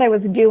everything that I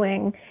was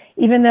doing,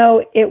 even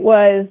though it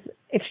was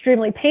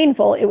extremely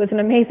painful, it was an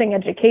amazing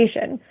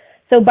education.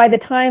 So by the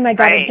time I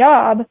got a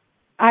job,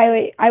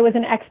 I was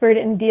an expert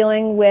in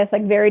dealing with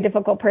like very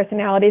difficult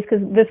personalities,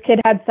 because this kid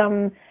had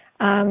some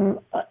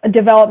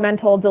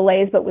developmental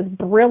delays, but was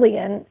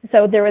brilliant.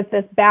 So there was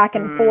this back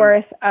and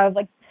forth of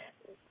like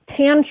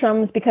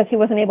tantrums because he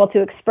wasn't able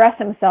to express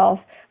himself,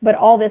 but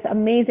all this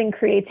amazing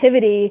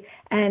creativity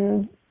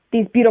and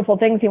these beautiful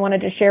things he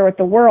wanted to share with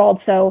the world.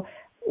 So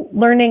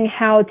learning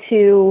how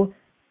to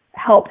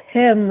help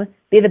him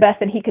be the best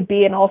that he could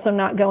be and also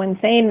not go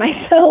insane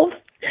myself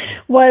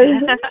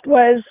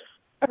was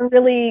a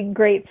really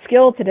great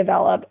skill to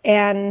develop.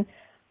 And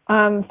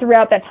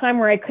throughout that time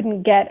where I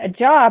couldn't get a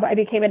job, I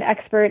became an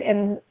expert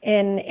in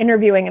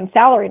interviewing and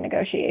salary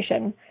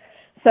negotiation.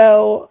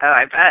 So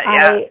I bet,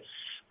 yeah.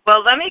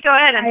 Well, let me go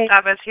ahead and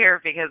stop us here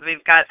because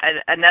we've got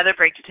another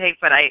break to take,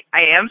 but I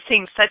am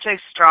seeing such a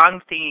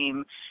strong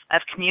theme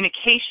of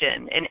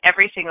communication in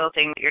every single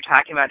thing that you're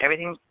talking about,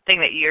 everything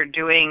that you're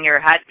doing or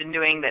had been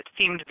doing that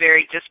seemed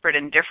very disparate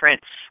and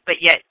different,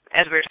 but yet,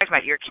 as we were talking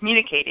about, you're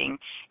communicating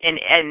in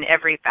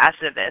every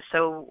facet of this.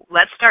 So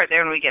let's start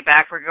there. When we get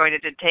back, we're going to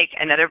take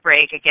another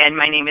break. Again,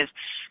 my name is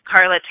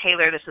Carla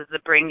Taylor. This is the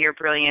Bring Your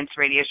Brilliance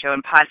radio show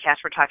and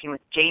podcast. We're talking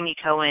with Jamie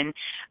Cohen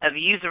of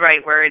Use the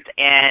Right Words,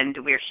 and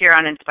we're here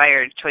on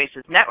Inspired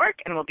Choices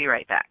Network, and we'll be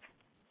right back.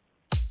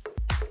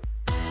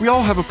 We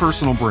all have a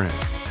personal brand.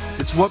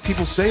 It's what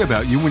people say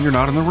about you when you're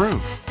not in the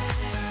room.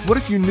 What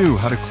if you knew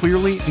how to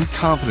clearly and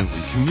confidently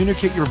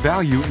communicate your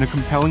value in a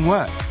compelling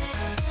way?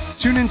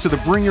 Tune in to the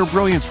Bring Your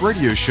Brilliance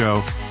radio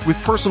show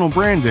with personal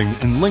branding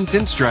and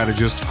LinkedIn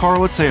strategist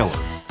Carla Taylor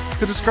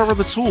to discover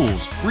the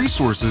tools,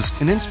 resources,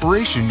 and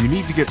inspiration you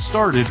need to get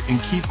started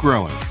and keep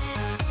growing.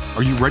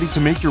 Are you ready to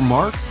make your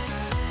mark?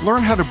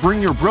 Learn how to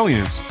bring your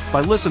brilliance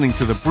by listening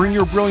to the Bring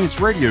Your Brilliance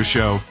radio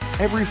show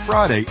every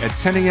Friday at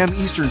 10 a.m.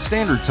 Eastern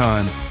Standard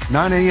Time,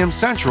 9 a.m.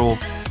 Central,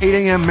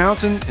 8 a.m.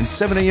 Mountain, and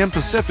 7 a.m.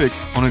 Pacific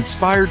on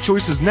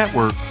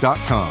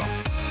InspiredChoicesNetwork.com.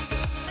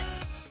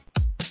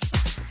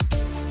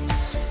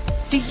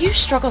 Do you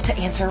struggle to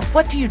answer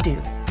what do you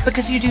do?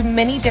 Because you do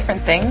many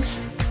different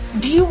things?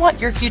 Do you want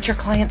your future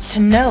clients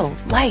to know,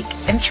 like,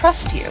 and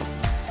trust you?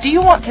 Do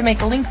you want to make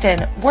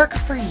LinkedIn work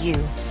for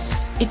you?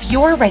 If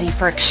you're ready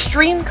for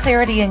extreme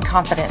clarity and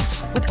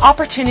confidence, with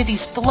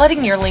opportunities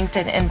flooding your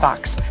LinkedIn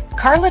inbox,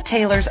 Carla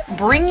Taylor's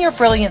Bring Your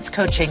Brilliance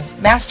coaching,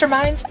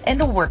 masterminds,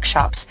 and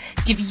workshops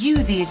give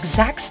you the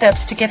exact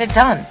steps to get it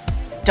done.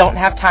 Don't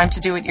have time to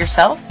do it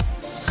yourself?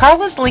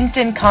 Carla's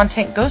LinkedIn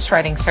content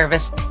ghostwriting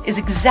service is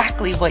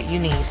exactly what you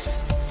need.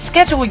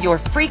 Schedule your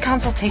free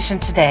consultation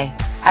today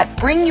at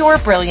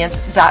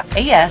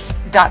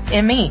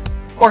bringyourbrilliance.as.me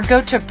or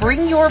go to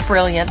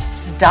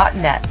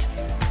bringyourbrilliance.net.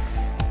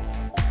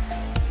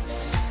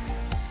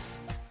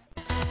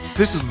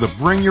 This is the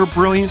Bring Your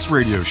Brilliance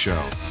radio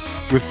show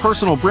with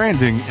personal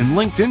branding and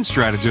LinkedIn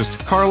strategist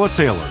Carla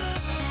Taylor.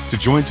 To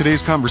join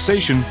today's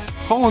conversation,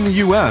 call in the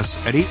U.S.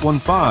 at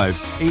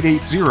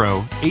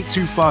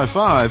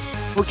 815-880-8255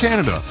 or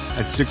Canada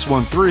at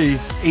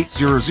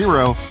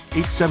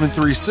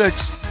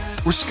 613-800-8736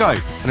 or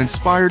Skype at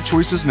Inspired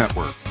Choices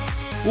Network.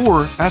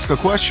 Or ask a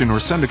question or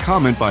send a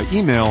comment by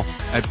email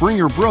at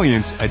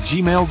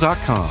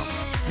bringyourbrilliance@gmail.com.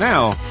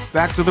 Now,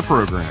 back to the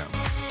program.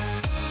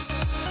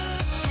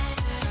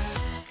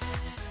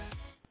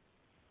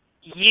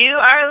 You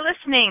are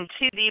listening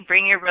to the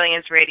Bring Your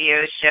Brilliance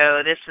radio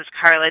show. This is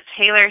Carla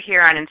Taylor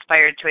here on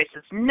Inspired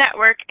Choices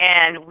Network,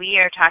 and we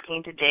are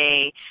talking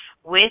today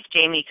with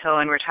Jamie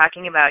Cohen. We're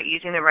talking about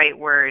using the right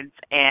words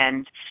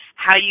and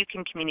how you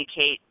can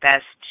communicate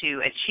best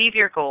to achieve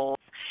your goals.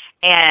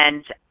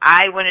 And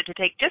I wanted to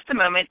take just a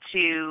moment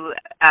to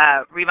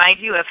remind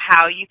you of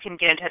how you can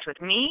get in touch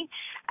with me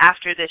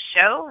after this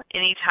show.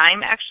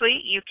 Anytime,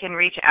 actually, you can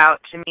reach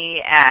out to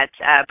me at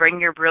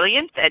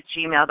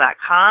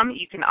bringyourbrilliance@gmail.com.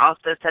 You can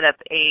also set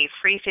up a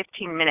free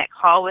 15-minute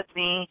call with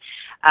me.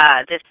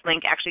 This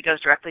link actually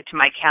goes directly to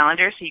my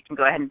calendar, so you can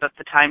go ahead and book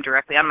the time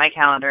directly on my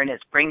calendar, and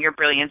it's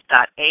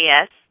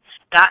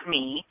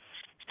bringyourbrilliance.as.me.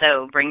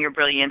 So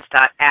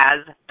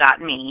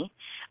bringyourbrilliance.as.me.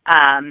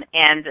 And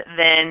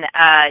then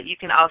you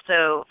can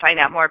also find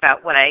out more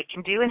about what I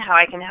can do and how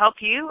I can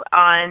help you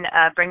on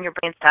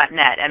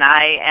bringyourbrilliance.net. And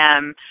I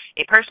am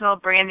a personal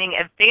branding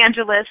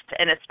evangelist,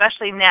 and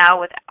especially now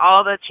with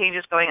all the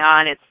changes going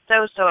on, it's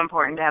so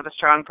important to have a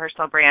strong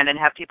personal brand and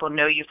have people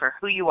know you for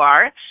who you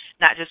are,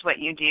 not just what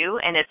you do.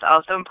 And it's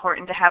also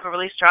important to have a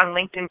really strong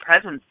LinkedIn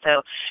presence.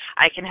 So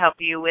I can help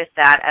you with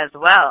that as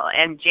well.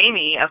 And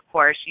Jamie, of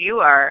course, you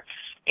are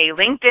a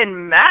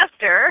LinkedIn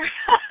master,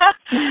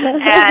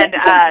 and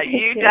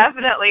you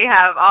definitely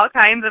have all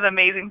kinds of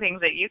amazing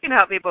things that you can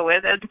help people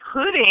with,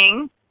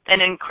 including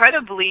an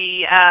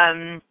incredibly,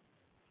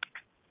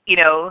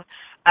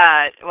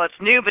 well,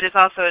 it's new, but it's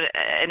also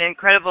an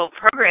incredible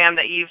program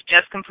that you've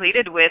just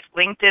completed with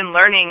LinkedIn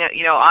Learning,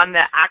 on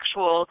the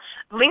actual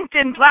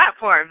LinkedIn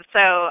platform.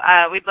 So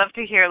we'd love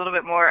to hear a little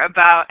bit more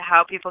about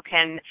how people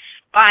can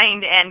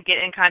find and get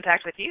in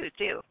contact with you,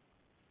 too.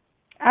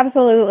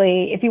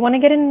 Absolutely. If you want to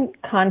get in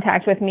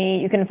contact with me,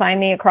 you can find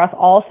me across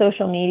all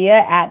social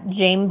media at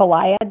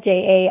Jaimbalaya,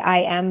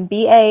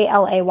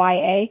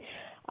 JAIMBALAYA,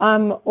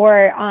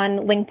 or on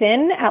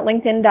LinkedIn at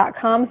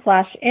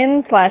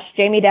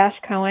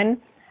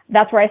linkedin.com/in/Jamie-Cohen.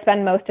 That's where I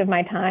spend most of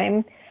my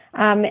time.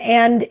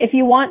 And if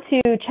you want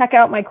to check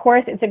out my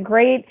course, it's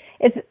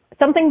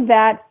something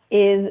that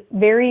is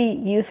very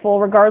useful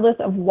regardless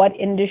of what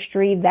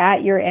industry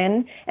that you're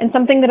in. And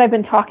something that I've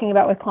been talking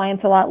about with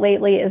clients a lot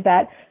lately is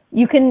that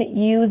you can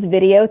use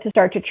video to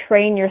start to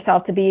train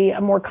yourself to be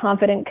a more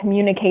confident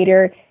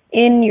communicator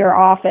in your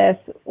office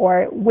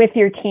or with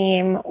your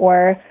team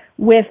or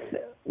with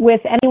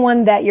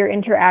anyone that you're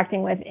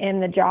interacting with in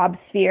the job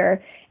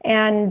sphere.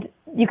 And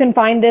you can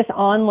find this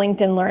on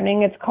LinkedIn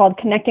Learning. It's called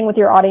Connecting with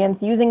Your Audience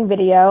Using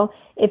Video.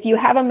 If you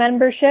have a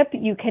membership,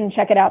 you can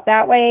check it out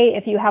that way.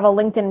 If you have a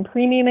LinkedIn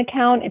Premium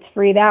account, it's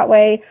free that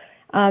way.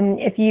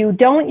 If you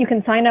don't, you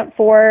can sign up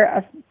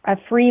for a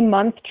free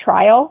month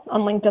trial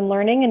on LinkedIn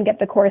Learning and get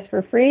the course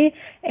for free.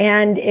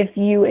 And if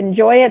you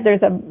enjoy it,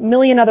 there's a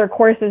million other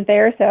courses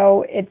there,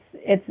 so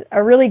it's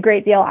a really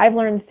great deal. I've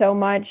learned so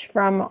much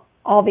from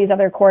all these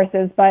other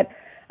courses, but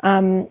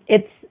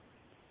it's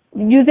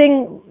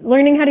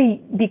learning how to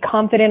be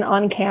confident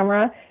on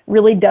camera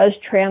really does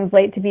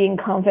translate to being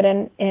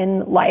confident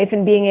in life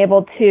and being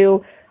able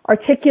to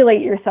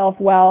articulate yourself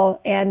well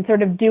and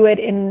sort of do it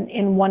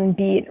in one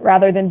beat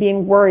rather than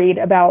being worried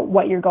about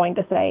what you're going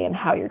to say and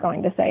how you're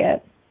going to say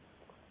it.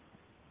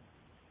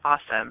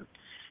 Awesome.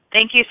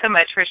 Thank you so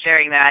much for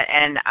sharing that.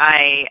 And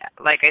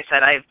like I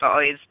said, I've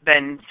always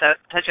been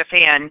such a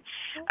fan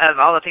of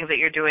all the things that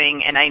you're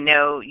doing, and I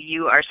know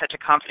you are such a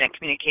confident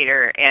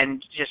communicator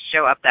and just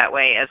show up that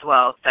way as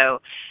well.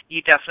 So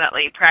you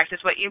definitely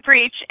practice what you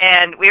preach.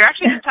 And we were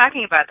actually just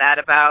talking about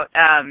that,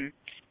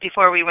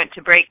 before we went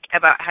to break,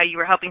 about how you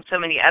were helping so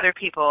many other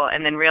people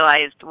and then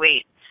realized,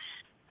 wait,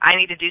 I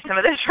need to do some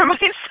of this for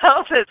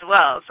myself as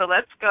well. So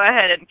let's go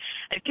ahead and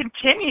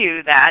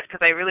continue that,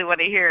 because I really want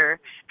to hear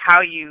how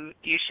you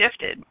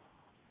shifted.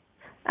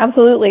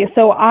 Absolutely.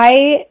 So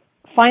I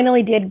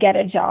finally did get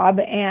a job,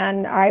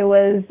 and I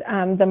was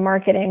the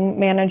marketing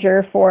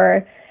manager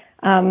for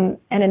an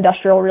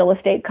industrial real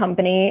estate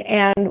company.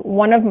 And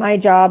one of my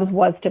jobs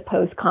was to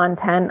post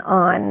content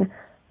on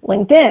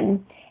LinkedIn.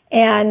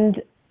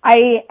 And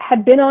I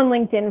had been on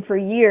LinkedIn for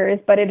years,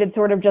 but it had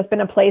sort of just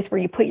been a place where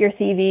you put your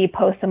CV,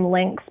 post some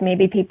links,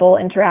 maybe people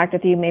interact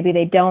with you, maybe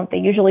they don't, they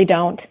usually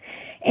don't.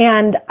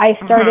 And I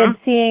started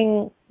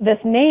seeing this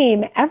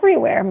name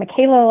everywhere,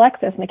 Michaela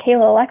Alexis, and I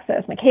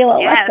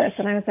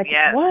was like,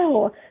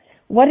 whoa,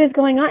 what is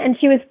going on? And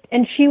she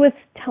was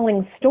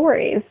telling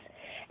stories,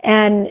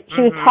 and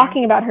she was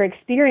talking about her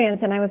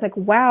experience, and I was like,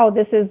 wow,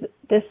 this is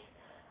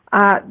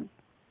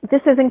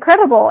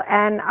incredible,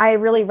 and I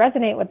really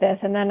resonate with this.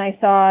 And then I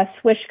saw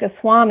Swish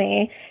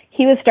Goswami.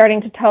 He was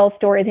starting to tell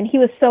stories, and he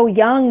was so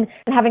young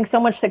and having so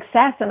much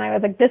success, and I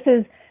was like, this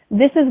is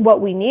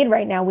what we need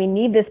right now. We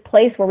need this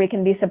place where we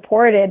can be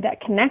supported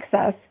that connects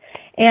us.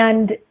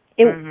 And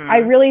I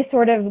really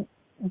sort of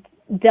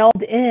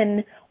delved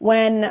in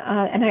when,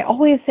 and I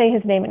always say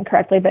his name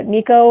incorrectly, but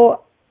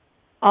Nico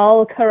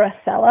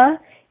Alcaracella,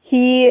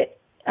 he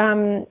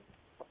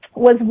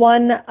was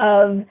one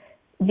of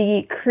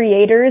the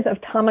creators of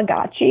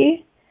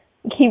Tamagotchi.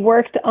 He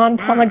worked on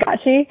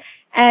Tamagotchi,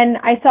 and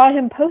I saw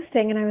him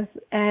posting,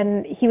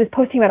 and he was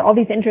posting about all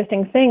these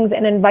interesting things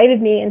and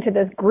invited me into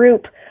this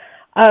group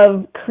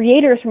of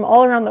creators from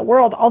all around the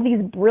world, all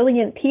these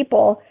brilliant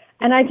people.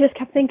 And I just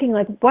kept thinking,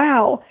 like,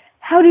 wow,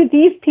 how do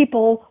these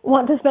people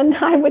want to spend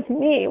time with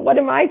me? What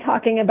am I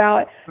talking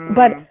about?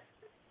 But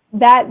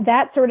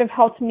that sort of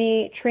helped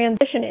me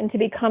transition into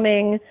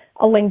becoming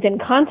a LinkedIn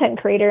content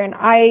creator, and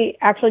I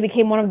actually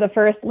became one of the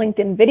first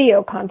LinkedIn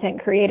video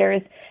content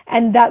creators,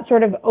 and that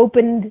sort of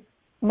opened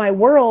my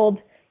world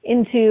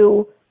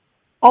into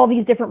all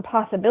these different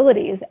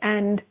possibilities.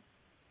 And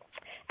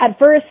at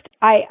first,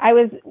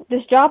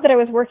 this job that I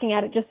was working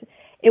at,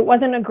 it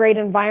wasn't a great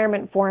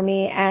environment for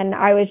me, and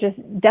I was just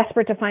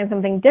desperate to find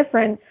something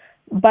different.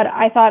 But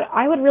I thought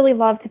I would really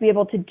love to be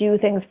able to do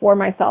things for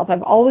myself.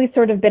 I've always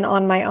sort of been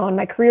on my own.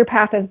 My career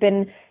path has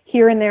been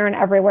here and there and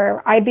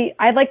everywhere.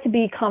 I'd like to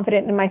be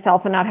confident in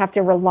myself and not have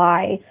to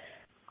rely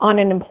on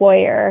an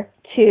employer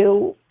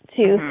to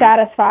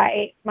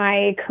satisfy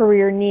my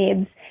career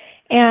needs.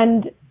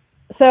 And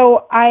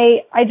so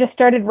I just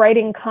started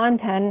writing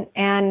content,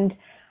 and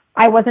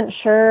I wasn't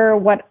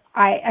sure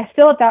I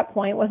still at that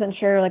point wasn't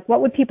sure, like, what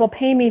would people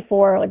pay me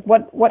for? Like,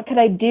 what could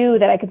I do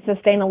that I could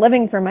sustain a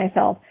living for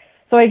myself?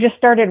 So I just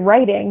started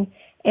writing,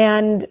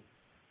 and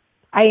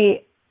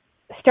I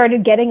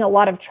started getting a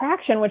lot of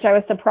traction, which I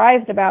was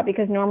surprised about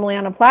because normally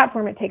on a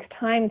platform it takes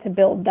time to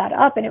build that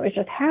up, and it was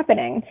just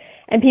happening.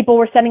 And people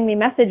were sending me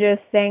messages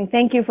saying,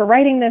 "Thank you for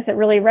writing this. It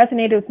really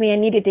resonated with me. I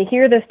needed to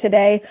hear this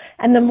today."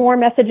 And the more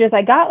messages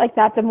I got like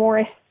that, the more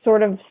I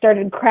sort of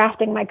started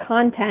crafting my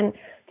content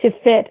to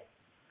fit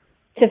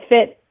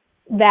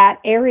that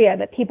area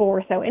that people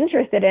were so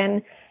interested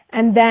in.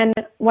 And then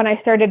when I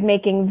started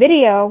making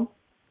video,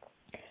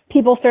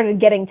 people started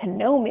getting to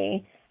know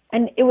me.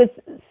 And it was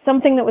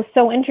something that was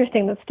so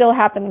interesting that still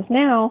happens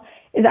now,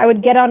 is I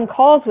would get on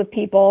calls with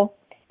people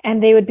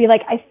and they would be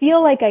like, "I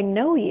feel like I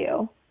know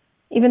you,"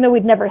 even though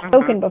we'd never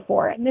spoken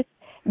before. And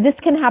this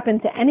can happen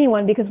to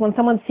anyone, because when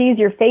someone sees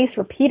your face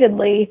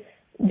repeatedly,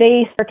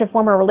 they start to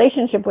form a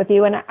relationship with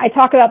you. And I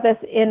talk about this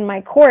in my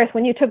course.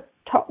 When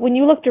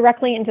you look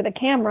directly into the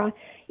camera,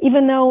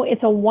 even though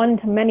it's a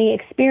one-to-many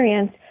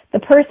experience, the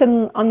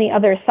person on the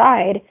other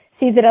side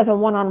sees it as a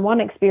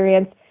one-on-one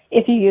experience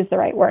if you use the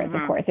right words,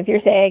 of course. If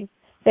you're saying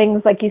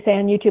things like you say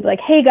on YouTube, like,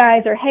 "Hey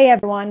guys," or "Hey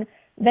everyone,"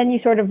 then you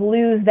sort of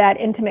lose that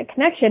intimate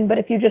connection. But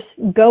if you just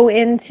go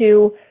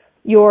into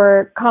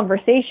your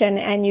conversation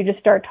and you just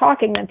start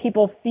talking, then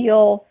people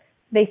feel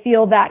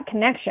that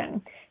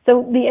connection.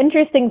 So the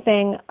interesting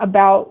thing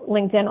about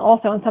LinkedIn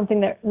also, and something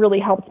that really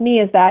helped me,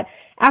 is that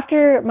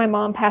after my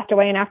mom passed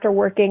away and after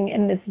working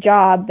in this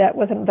job that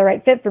wasn't the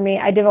right fit for me,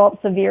 I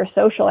developed severe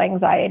social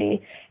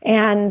anxiety.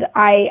 And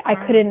I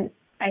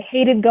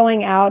hated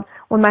going out.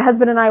 When my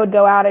husband and I would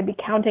go out, I'd be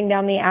counting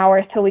down the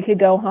hours till we could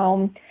go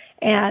home.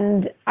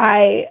 And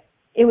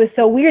it was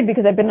so weird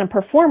because I've been a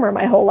performer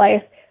my whole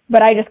life,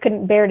 but I just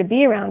couldn't bear to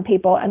be around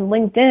people. And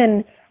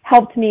LinkedIn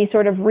helped me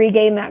sort of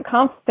regain that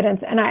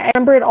confidence. And I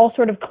remember it all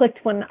sort of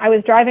clicked when I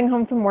was driving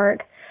home from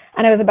work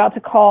and I was about to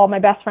call my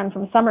best friend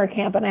from summer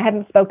camp, and I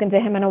hadn't spoken to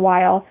him in a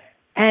while.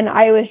 And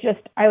I was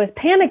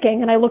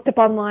panicking, and I looked up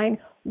online,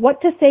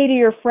 what to say to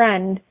your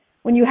friend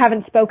when you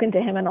haven't spoken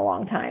to him in a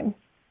long time.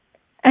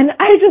 And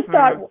I just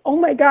thought, oh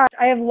my gosh,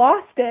 I have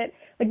lost it.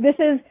 Like, this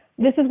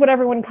is what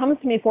everyone comes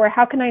to me for.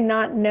 How can I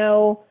not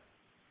know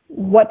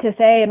what to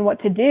say and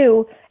what to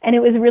do? And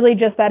it was really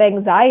just that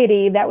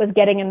anxiety that was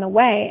getting in the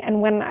way.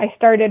 And when I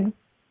started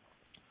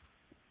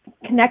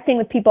connecting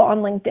with people on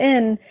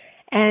LinkedIn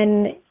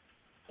and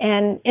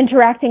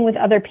interacting with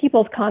other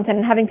people's content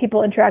and having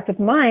people interact with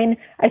mine,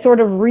 I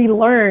sort of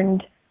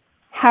relearned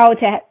how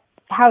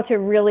to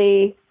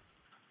really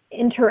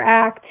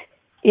interact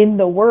in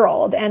the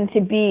world and to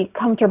be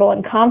comfortable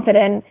and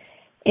confident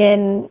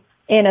in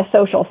a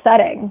social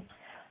setting.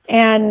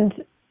 And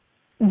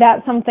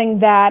that's something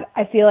that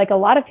I feel like a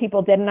lot of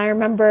people did. And I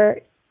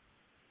remember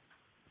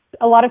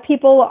a lot of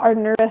people are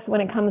nervous when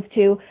it comes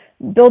to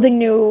building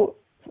new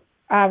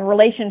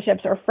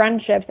relationships or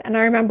friendships. And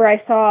I remember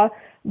I saw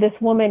this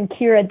woman,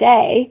 Kira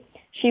Day.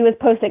 She was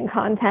posting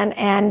content,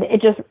 and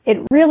it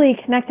really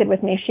connected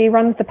with me. She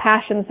runs the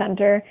Passion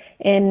Center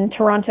in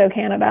Toronto,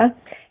 Canada.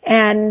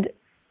 And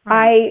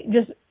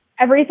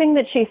everything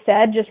that she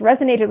said just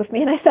resonated with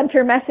me. And I sent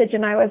her a message,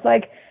 and I was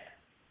like,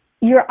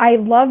 I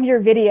love your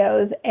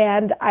videos,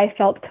 and I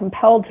felt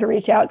compelled to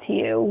reach out to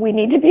you. We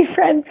need to be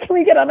friends. Can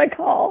we get on a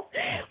call?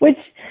 Which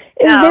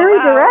is very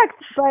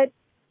direct, but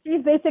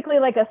she's basically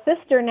like a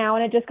sister now.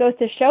 And it just goes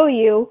to show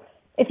you,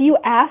 if you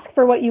ask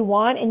for what you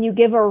want and you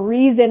give a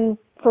reason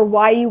for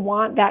why you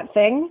want that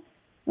thing,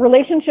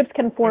 relationships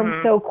can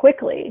form so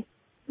quickly,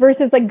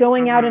 versus like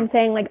going out and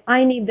saying like,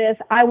 "I need this,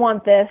 I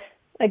want this,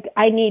 like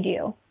I need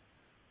you."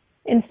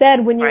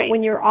 Instead, when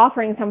you're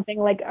offering something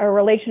like a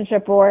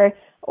relationship or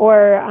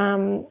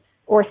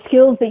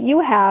skills that you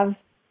have,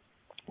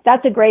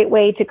 that's a great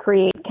way to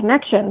create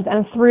connections.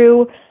 And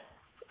through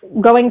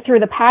going through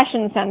the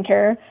Passion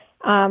Center,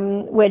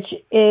 which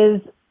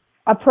is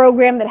a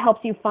program that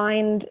helps you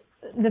find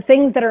the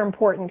things that are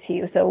important to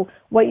you. So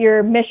what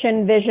your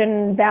mission,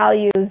 vision,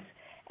 values,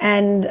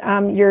 and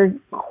your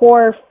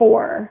core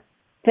 4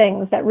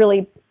 things that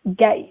really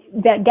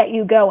get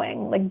you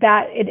going, like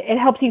that, it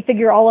helps you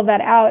figure all of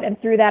that out. And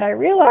through that, I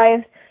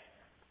realized,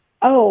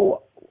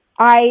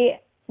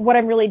 what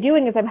I'm really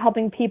doing is I'm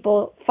helping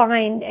people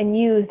find and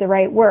use the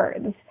right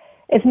words.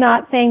 It's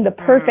not saying the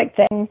perfect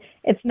thing.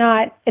 It's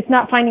not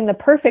finding the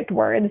perfect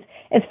words.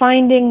 It's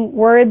finding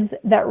words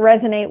that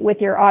resonate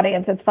with your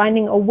audience. It's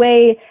finding a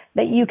way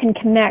that you can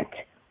connect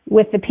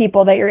with the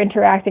people that you're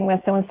interacting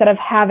with. So instead of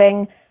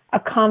having a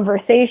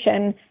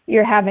conversation,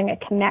 you're having a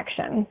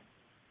connection.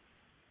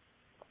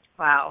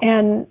 Wow.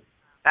 And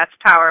that's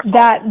powerful. Say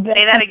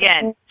that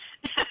again.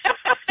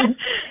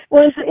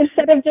 Well,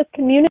 instead of just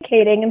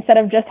communicating, instead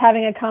of just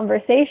having a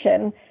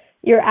conversation,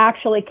 you're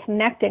actually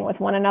connecting with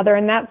one another.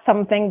 And that's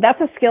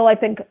a skill I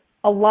think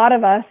a lot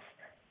of us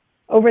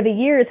over the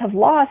years have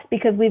lost,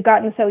 because we've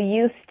gotten so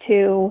used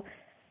to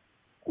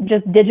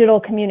just digital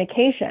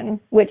communication,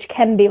 which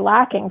can be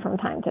lacking from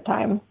time to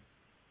time.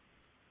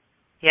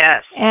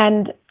 Yes.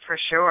 And for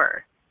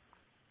sure.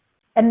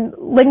 And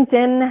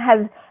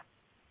LinkedIn,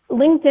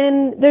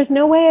 there's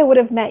no way I would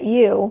have met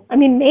you. I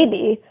mean,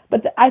 maybe,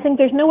 but I think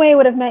there's no way I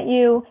would have met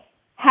you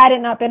had it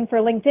not been for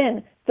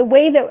LinkedIn.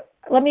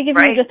 Let me give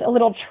you just a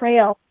little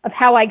trail of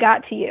how I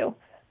got to you.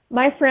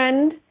 my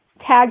friend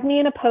tagged me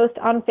in a post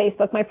on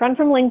Facebook, my friend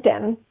from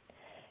LinkedIn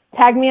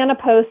tagged me on a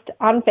post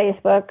on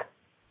Facebook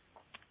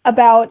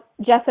about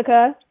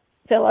Jessica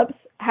Phillips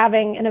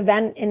having an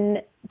event in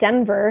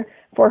Denver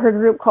for her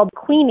group called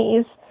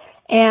Queenies.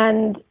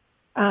 And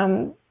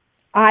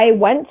I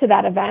went to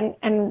that event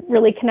and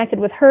really connected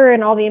with her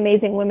and all the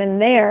amazing women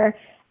there.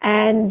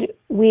 And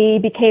we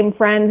became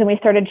friends and we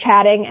started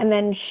chatting. And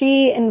then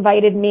she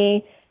invited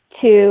me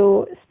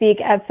to speak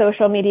at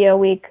Social Media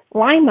Week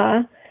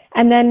Lima.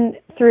 And then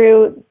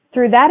through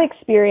that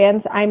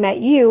experience, I met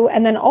you.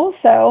 And then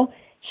also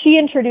she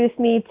introduced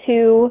me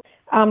to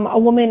a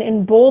woman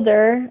in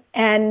Boulder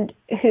and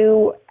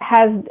who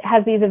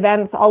has these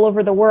events all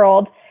over the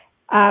world.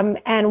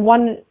 And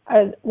one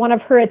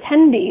of her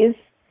attendees,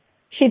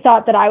 she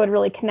thought that I would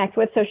really connect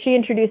with, so she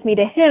introduced me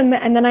to him,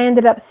 and then I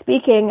ended up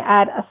speaking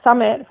at a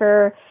summit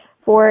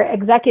for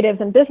executives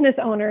and business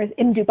owners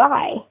in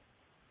Dubai.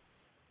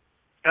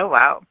 Oh,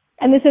 wow.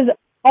 And this is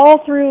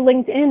all through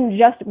LinkedIn,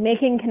 just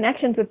making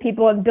connections with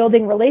people and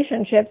building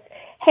relationships.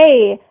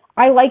 Hey,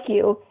 I like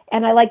you,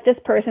 and I like this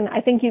person. I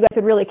think you guys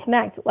would really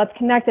connect. Let's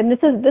connect. And this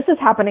is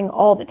happening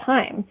all the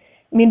time.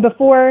 I mean,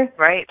 before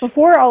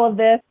all of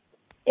this,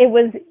 it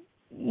was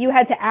you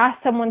had to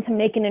ask someone to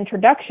make an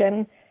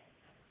introduction.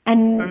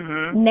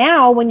 And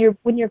now when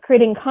you're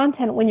creating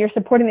content, when you're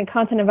supporting the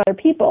content of other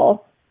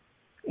people,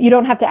 you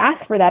don't have to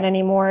ask for that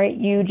anymore.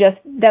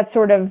 That's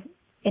sort of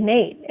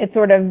innate. It's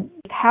sort of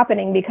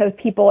happening because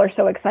people are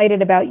so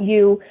excited about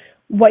you,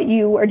 what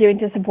you are doing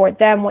to support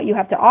them, what you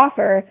have to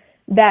offer,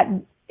 that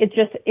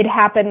it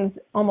happens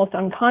almost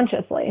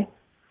unconsciously.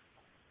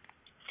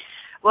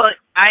 Well,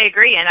 I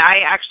agree, and I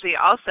actually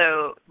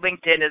also,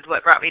 LinkedIn is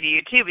what brought me to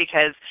you too,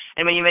 because,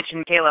 and when you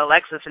mentioned Kayla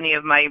Alexis, any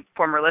of my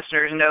former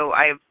listeners know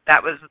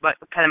that was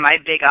kind of my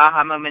big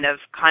aha moment of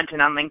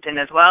content on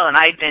LinkedIn as well, and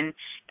I'd been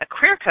a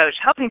career coach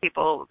helping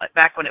people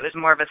back when it was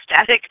more of a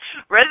static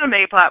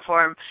resume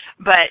platform,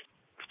 but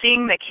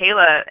seeing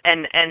Michaela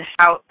and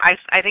how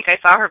I think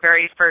I saw her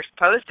very first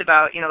post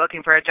about,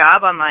 looking for a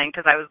job online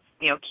because I was,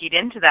 keyed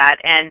into that.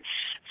 And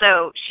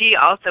so she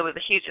also was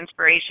a huge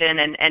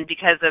inspiration and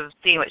because of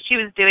seeing what she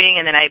was doing,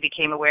 and then I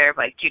became aware of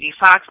like Judy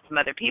Fox and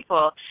some other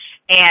people.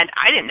 And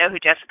I didn't know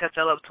who Jessica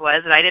Phillips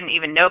was, and I didn't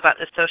even know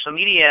about this social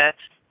media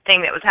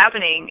thing that was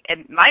happening.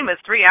 And mine was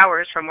 3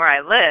 hours from where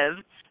I live,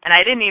 and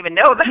I didn't even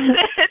know about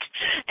it.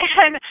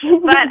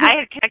 But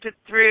I had connected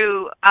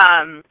through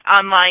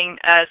online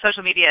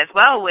social media as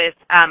well with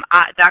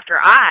Dr.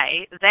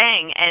 I,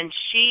 Zhang, and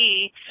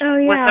she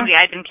was somebody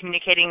I'd been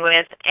communicating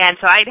with. And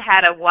so I'd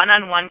had a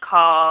one-on-one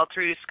call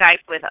through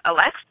Skype with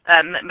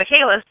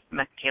Michaelis.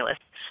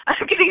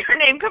 I'm getting her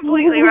name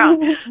completely wrong.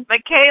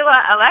 Michaela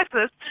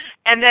Alexis.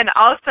 And then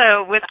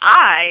also with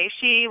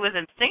she was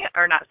in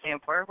not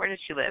Singapore. Where did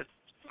she live?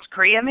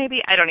 Korea,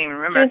 maybe? I don't even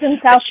remember. She was in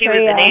South Korea. She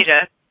was in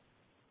Asia.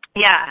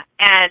 Yeah,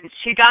 and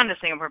she'd gone to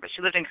Singapore, but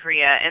she lived in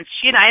Korea, and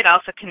she and I had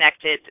also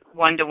connected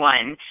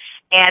one-to-one.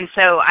 And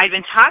so I'd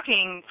been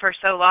talking for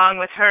so long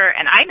with her,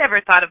 and I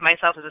never thought of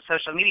myself as a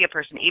social media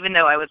person, even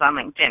though I was on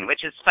LinkedIn,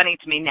 which is funny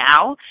to me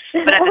now.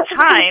 But at the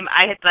time,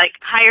 I had,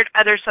 hired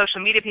other social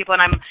media people,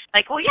 and I'm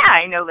like, well, yeah,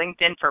 I know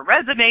LinkedIn for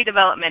resume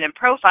development and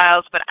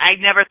profiles, but I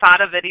never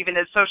thought of it even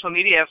as social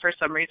media for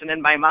some reason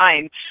in my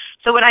mind.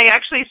 So when I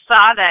actually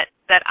saw that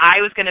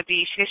I was going to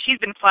be, because she's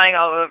been flying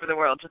all over the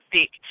world to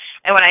speak,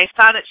 and when I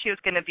saw that she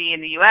was going to be in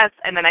the U.S.,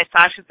 and then I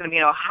saw she was going to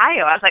be in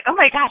Ohio, I was like, oh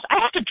my gosh, I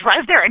have to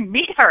drive there and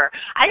meet her.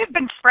 I have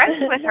been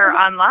friends with her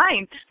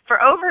online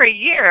for over a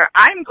year.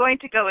 I'm going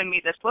to go and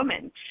meet this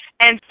woman.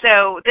 And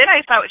so then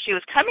I saw what she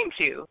was coming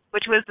to,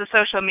 which was the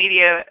Social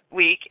Media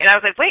Week, and I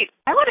was like, wait,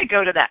 I want to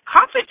go to that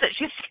conference that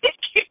she's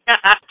speaking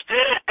at.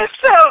 And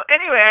so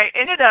anyway, I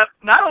ended up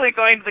not only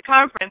going to the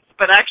conference,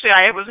 but actually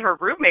I was her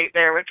roommate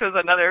there, which was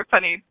another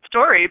funny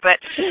story. But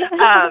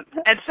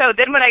and so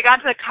then when I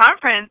got to the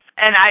conference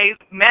and I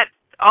met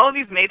all of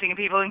these amazing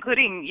people,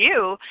 including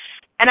you,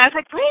 and I was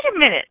like, wait a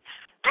minute,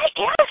 I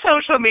am a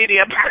social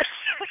media person.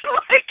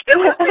 It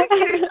was a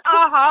huge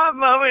aha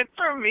moment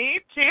for me,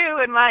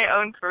 too, in my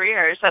own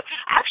career. So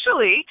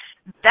actually,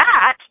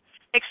 that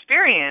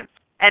experience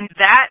and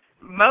that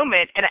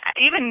moment, and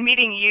even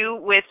meeting you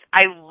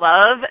I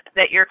love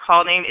that your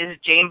call name is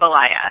Jane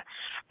Balaya,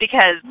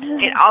 because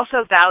it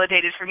also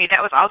validated for me, that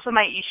was also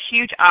my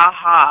huge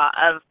aha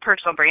of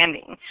personal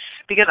branding,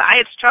 because I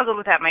had struggled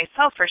with that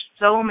myself for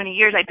so many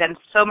years. I'd done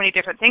so many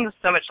different things,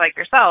 so much like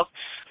yourself,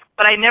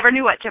 but I never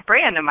knew what to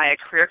brand. Am I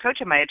a career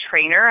coach? Am I a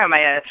trainer? Am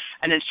I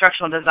an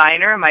instructional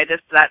designer? Am I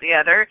this, that, the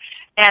other?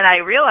 And I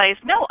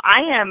realized, no,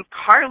 I am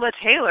Carla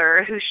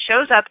Taylor, who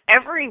shows up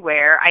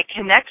everywhere. I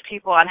connect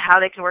people on how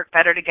they can work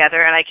better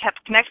together, and I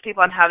connect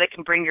people on how they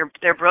can bring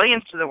their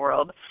brilliance to the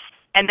world.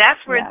 And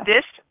that's where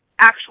this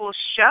actual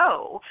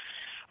show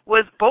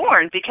was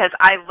born, because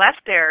I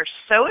left there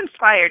so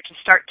inspired to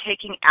start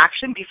taking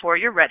action before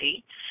you're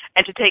ready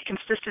and to take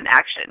consistent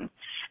action.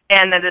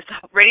 And then this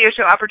radio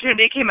show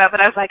opportunity came up, and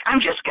I was like, I'm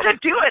just going to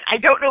do it.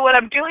 I don't know what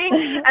I'm doing,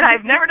 and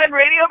I've never done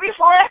radio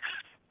before,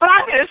 but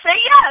I'm going to say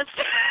yes.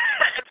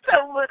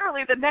 So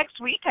literally the next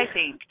week, I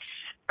think,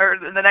 or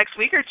the next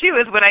week or two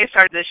is when I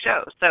started this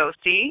show. So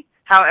see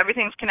how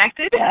everything's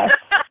connected? Yes.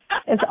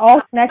 It's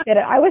all connected.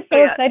 I was so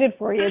Yeah. excited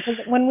for you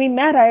because when we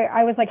met,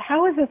 I was like,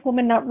 how is this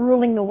woman not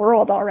ruling the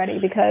world already?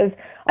 Because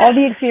all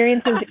the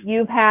experiences that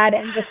you've had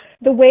and just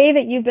the way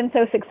that you've been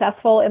so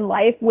successful in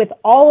life with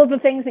all of the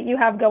things that you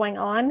have going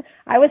on,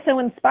 I was so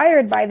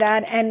inspired by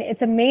that. And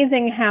it's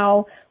amazing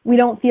how we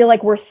don't feel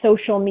like we're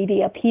social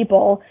media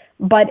people,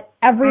 but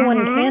everyone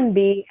can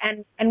be.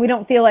 And we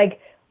don't feel like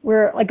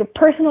we're like a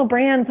personal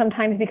brand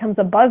sometimes becomes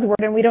a buzzword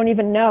and we don't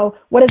even know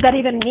what does that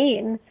even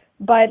mean.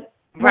 But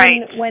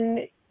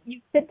when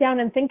you sit down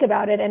and think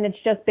about it, and it's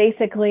just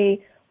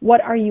basically what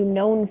are you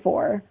known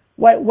for?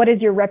 What is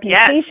your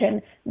reputation?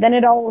 Yes. Then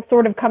it all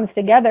sort of comes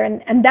together.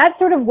 And that's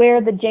sort of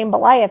where the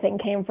jambalaya thing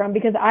came from,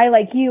 because I,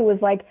 like you, was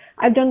like,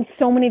 I've done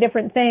so many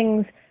different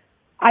things.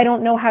 I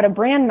don't know how to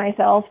brand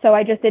myself, so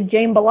I just did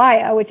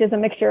jambalaya, which is a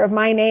mixture of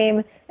my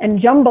name and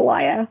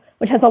jambalaya,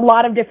 which has a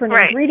lot of different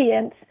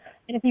ingredients.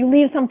 And if you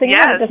leave something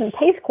out, it doesn't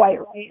taste quite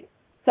right.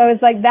 So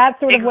it's like that's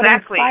sort of what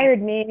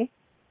inspired me.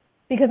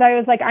 Because I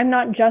was like, I'm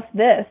not just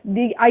this.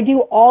 I do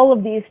all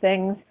of these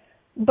things.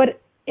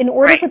 But in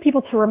order for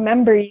people to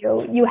remember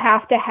you, you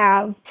have to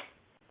have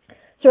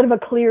sort of a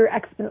clear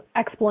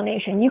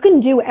explanation. You can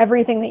do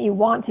everything that you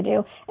want to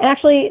do. And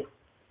actually,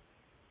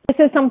 this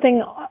is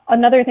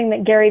another thing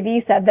that Gary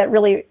Vee said that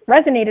really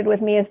resonated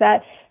with me is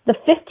that the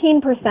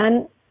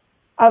 15%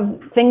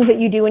 of things that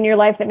you do in your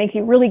life that makes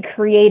you really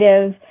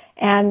creative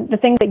and the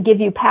things that give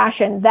you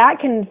passion, that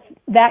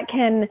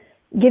can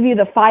give you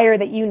the fire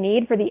that you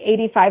need for the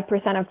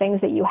 85% of things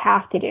that you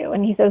have to do.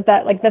 And he says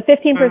that like the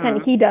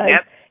 15% he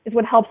does is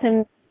what helps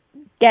him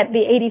get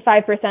the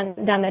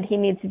 85% done that he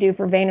needs to do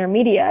for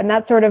VaynerMedia. And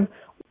that's sort of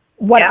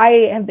what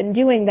I have been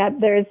doing, that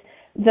there's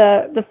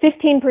the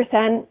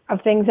 15%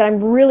 of things that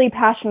I'm really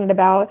passionate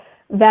about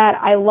that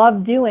I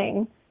love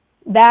doing,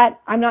 that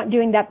I'm not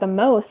doing that the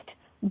most,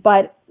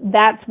 but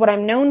that's what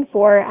I'm known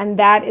for. And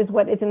that is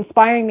what is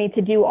inspiring me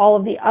to do all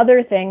of the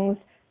other things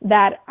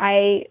that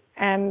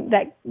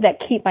that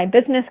keep my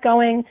business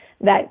going,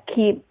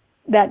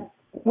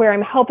 where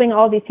I'm helping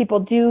all these people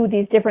do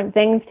these different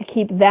things to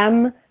keep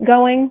them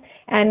going.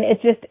 And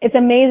it's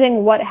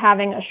amazing what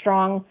having a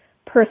strong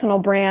personal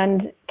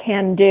brand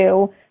can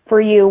do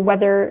for you,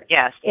 whether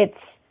it's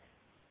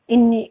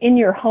in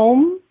your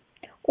home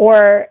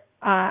or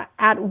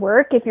at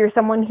work, if you're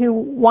someone who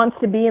wants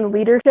to be in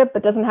leadership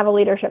but doesn't have a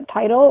leadership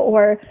title,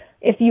 or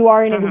if you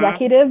are an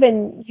executive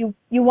and you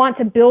want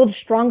to build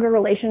stronger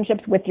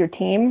relationships with your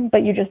team,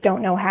 but you just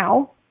don't know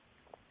how.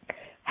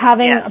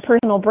 Having a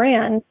personal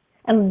brand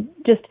and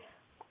just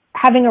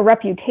having a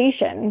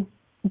reputation,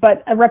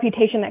 but a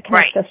reputation that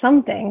connects to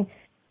something,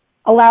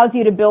 allows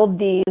you to build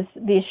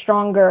these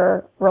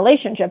stronger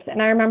relationships.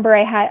 And I remember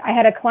I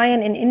had a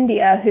client in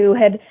India who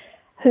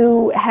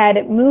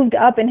had moved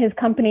up in his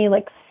company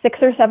like 6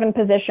 or 7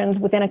 positions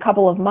within a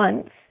couple of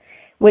months,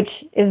 which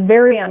is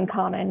very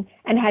uncommon,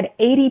 and had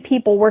 80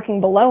 people working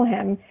below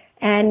him.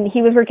 And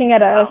he was working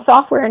at a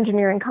software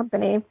engineering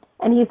company.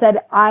 And he said,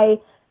 I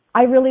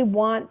really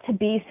want to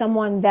be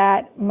someone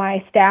that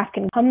my staff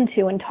can come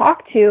to and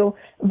talk to,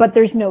 but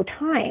there's no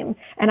time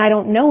and I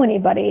don't know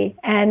anybody.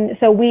 And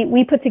so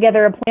we put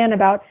together a plan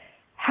about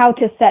how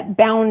to set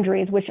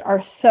boundaries, which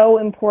are so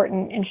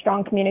important in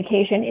strong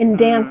communication, in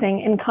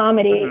dancing, in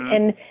comedy,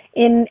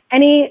 in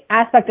any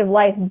aspect of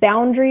life.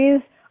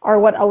 Boundaries are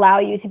what allow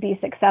you to be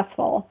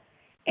successful.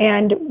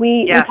 And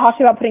we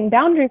talked about putting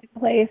boundaries in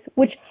place,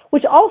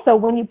 which also,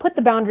 when you put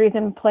the boundaries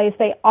in place,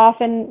 they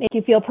often make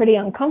you feel pretty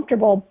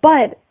uncomfortable,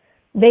 but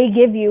they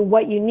give you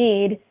what you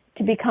need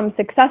to become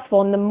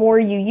successful. And the more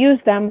you use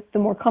them, the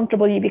more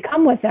comfortable you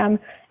become with them.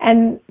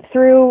 And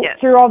through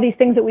all these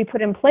things that we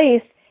put in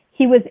place,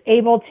 he was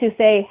able to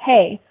say,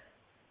 hey,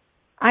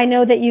 I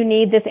know that you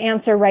need this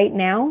answer right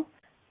now.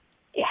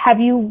 Have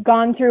you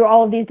gone through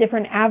all of these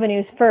different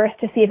avenues first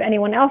to see if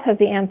anyone else has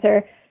the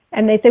answer?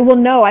 And they say, well,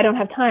 no, I don't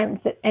have time.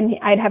 And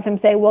I'd have them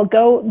say, well,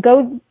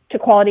 go to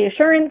quality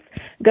assurance,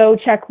 go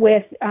check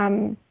with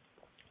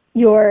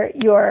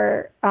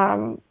your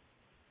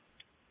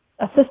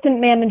assistant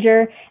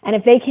manager, and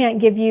if they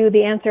can't give you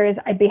the answers,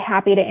 I'd be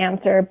happy to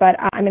answer, but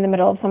I'm in the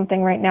middle of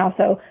something right now,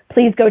 so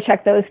please go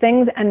check those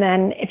things, and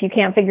then if you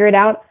can't figure it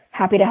out,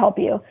 happy to help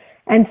you.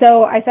 And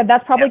so I said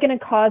that's probably going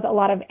to cause a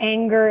lot of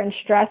anger and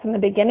stress in the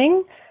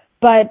beginning,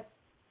 but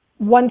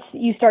once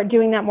you start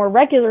doing that more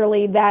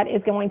regularly, that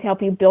is going to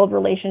help you build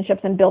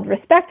relationships and build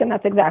respect, and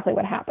that's exactly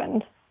what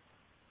happened.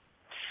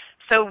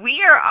 So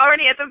we are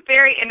already at the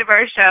very end of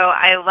our show.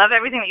 I love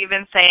everything that you've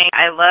been saying.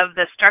 I love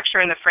the structure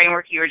and the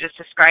framework you were just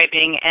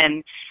describing,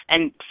 and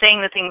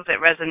saying the things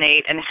that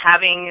resonate, and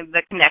having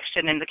the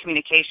connection and the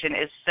communication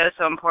is so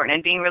important,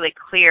 and being really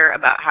clear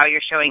about how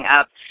you're showing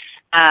up.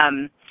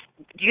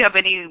 Do you have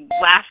any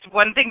last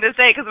one thing to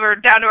say? Because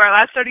we're down to our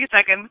last 30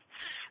 seconds.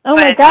 Oh,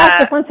 my gosh,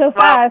 this went so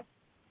fast.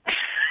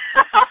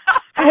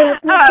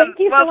 Thank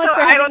you so much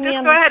for having me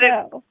on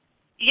the show.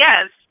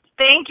 Yes.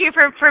 Thank you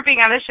for being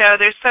on the show.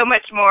 There's so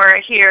much more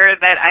here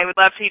that I would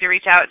love for you to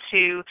reach out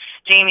to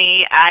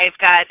Jamie. I've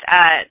got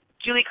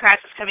Julie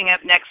Kratz is coming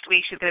up next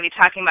week. She's going to be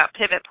talking about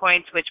pivot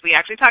points, which we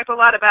actually talked a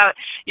lot about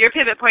your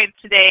pivot points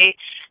today,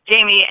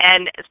 Jamie.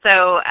 And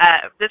so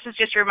this is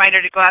just a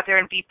reminder to go out there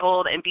and be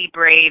bold and be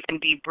brave and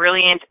be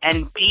brilliant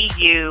and be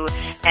you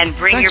and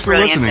bring your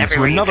brilliance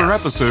everywhere you go. Thanks for listening to another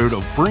episode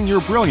of Bring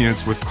Your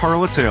Brilliance with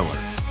Carla Taylor.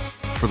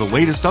 For the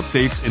latest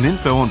updates and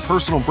info on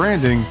personal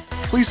branding,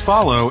 please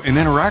follow and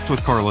interact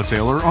with Carla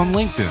Taylor on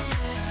LinkedIn.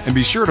 And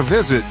be sure to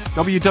visit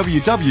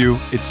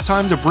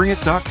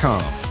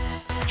www.itstimetoBringIt.com.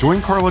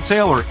 Join Carla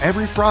Taylor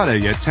every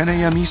Friday at 10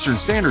 a.m. Eastern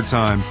Standard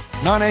Time,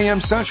 9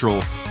 a.m.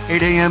 Central,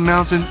 8 a.m.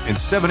 Mountain, and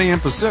 7 a.m.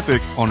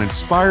 Pacific on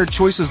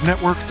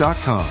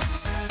InspiredChoicesNetwork.com.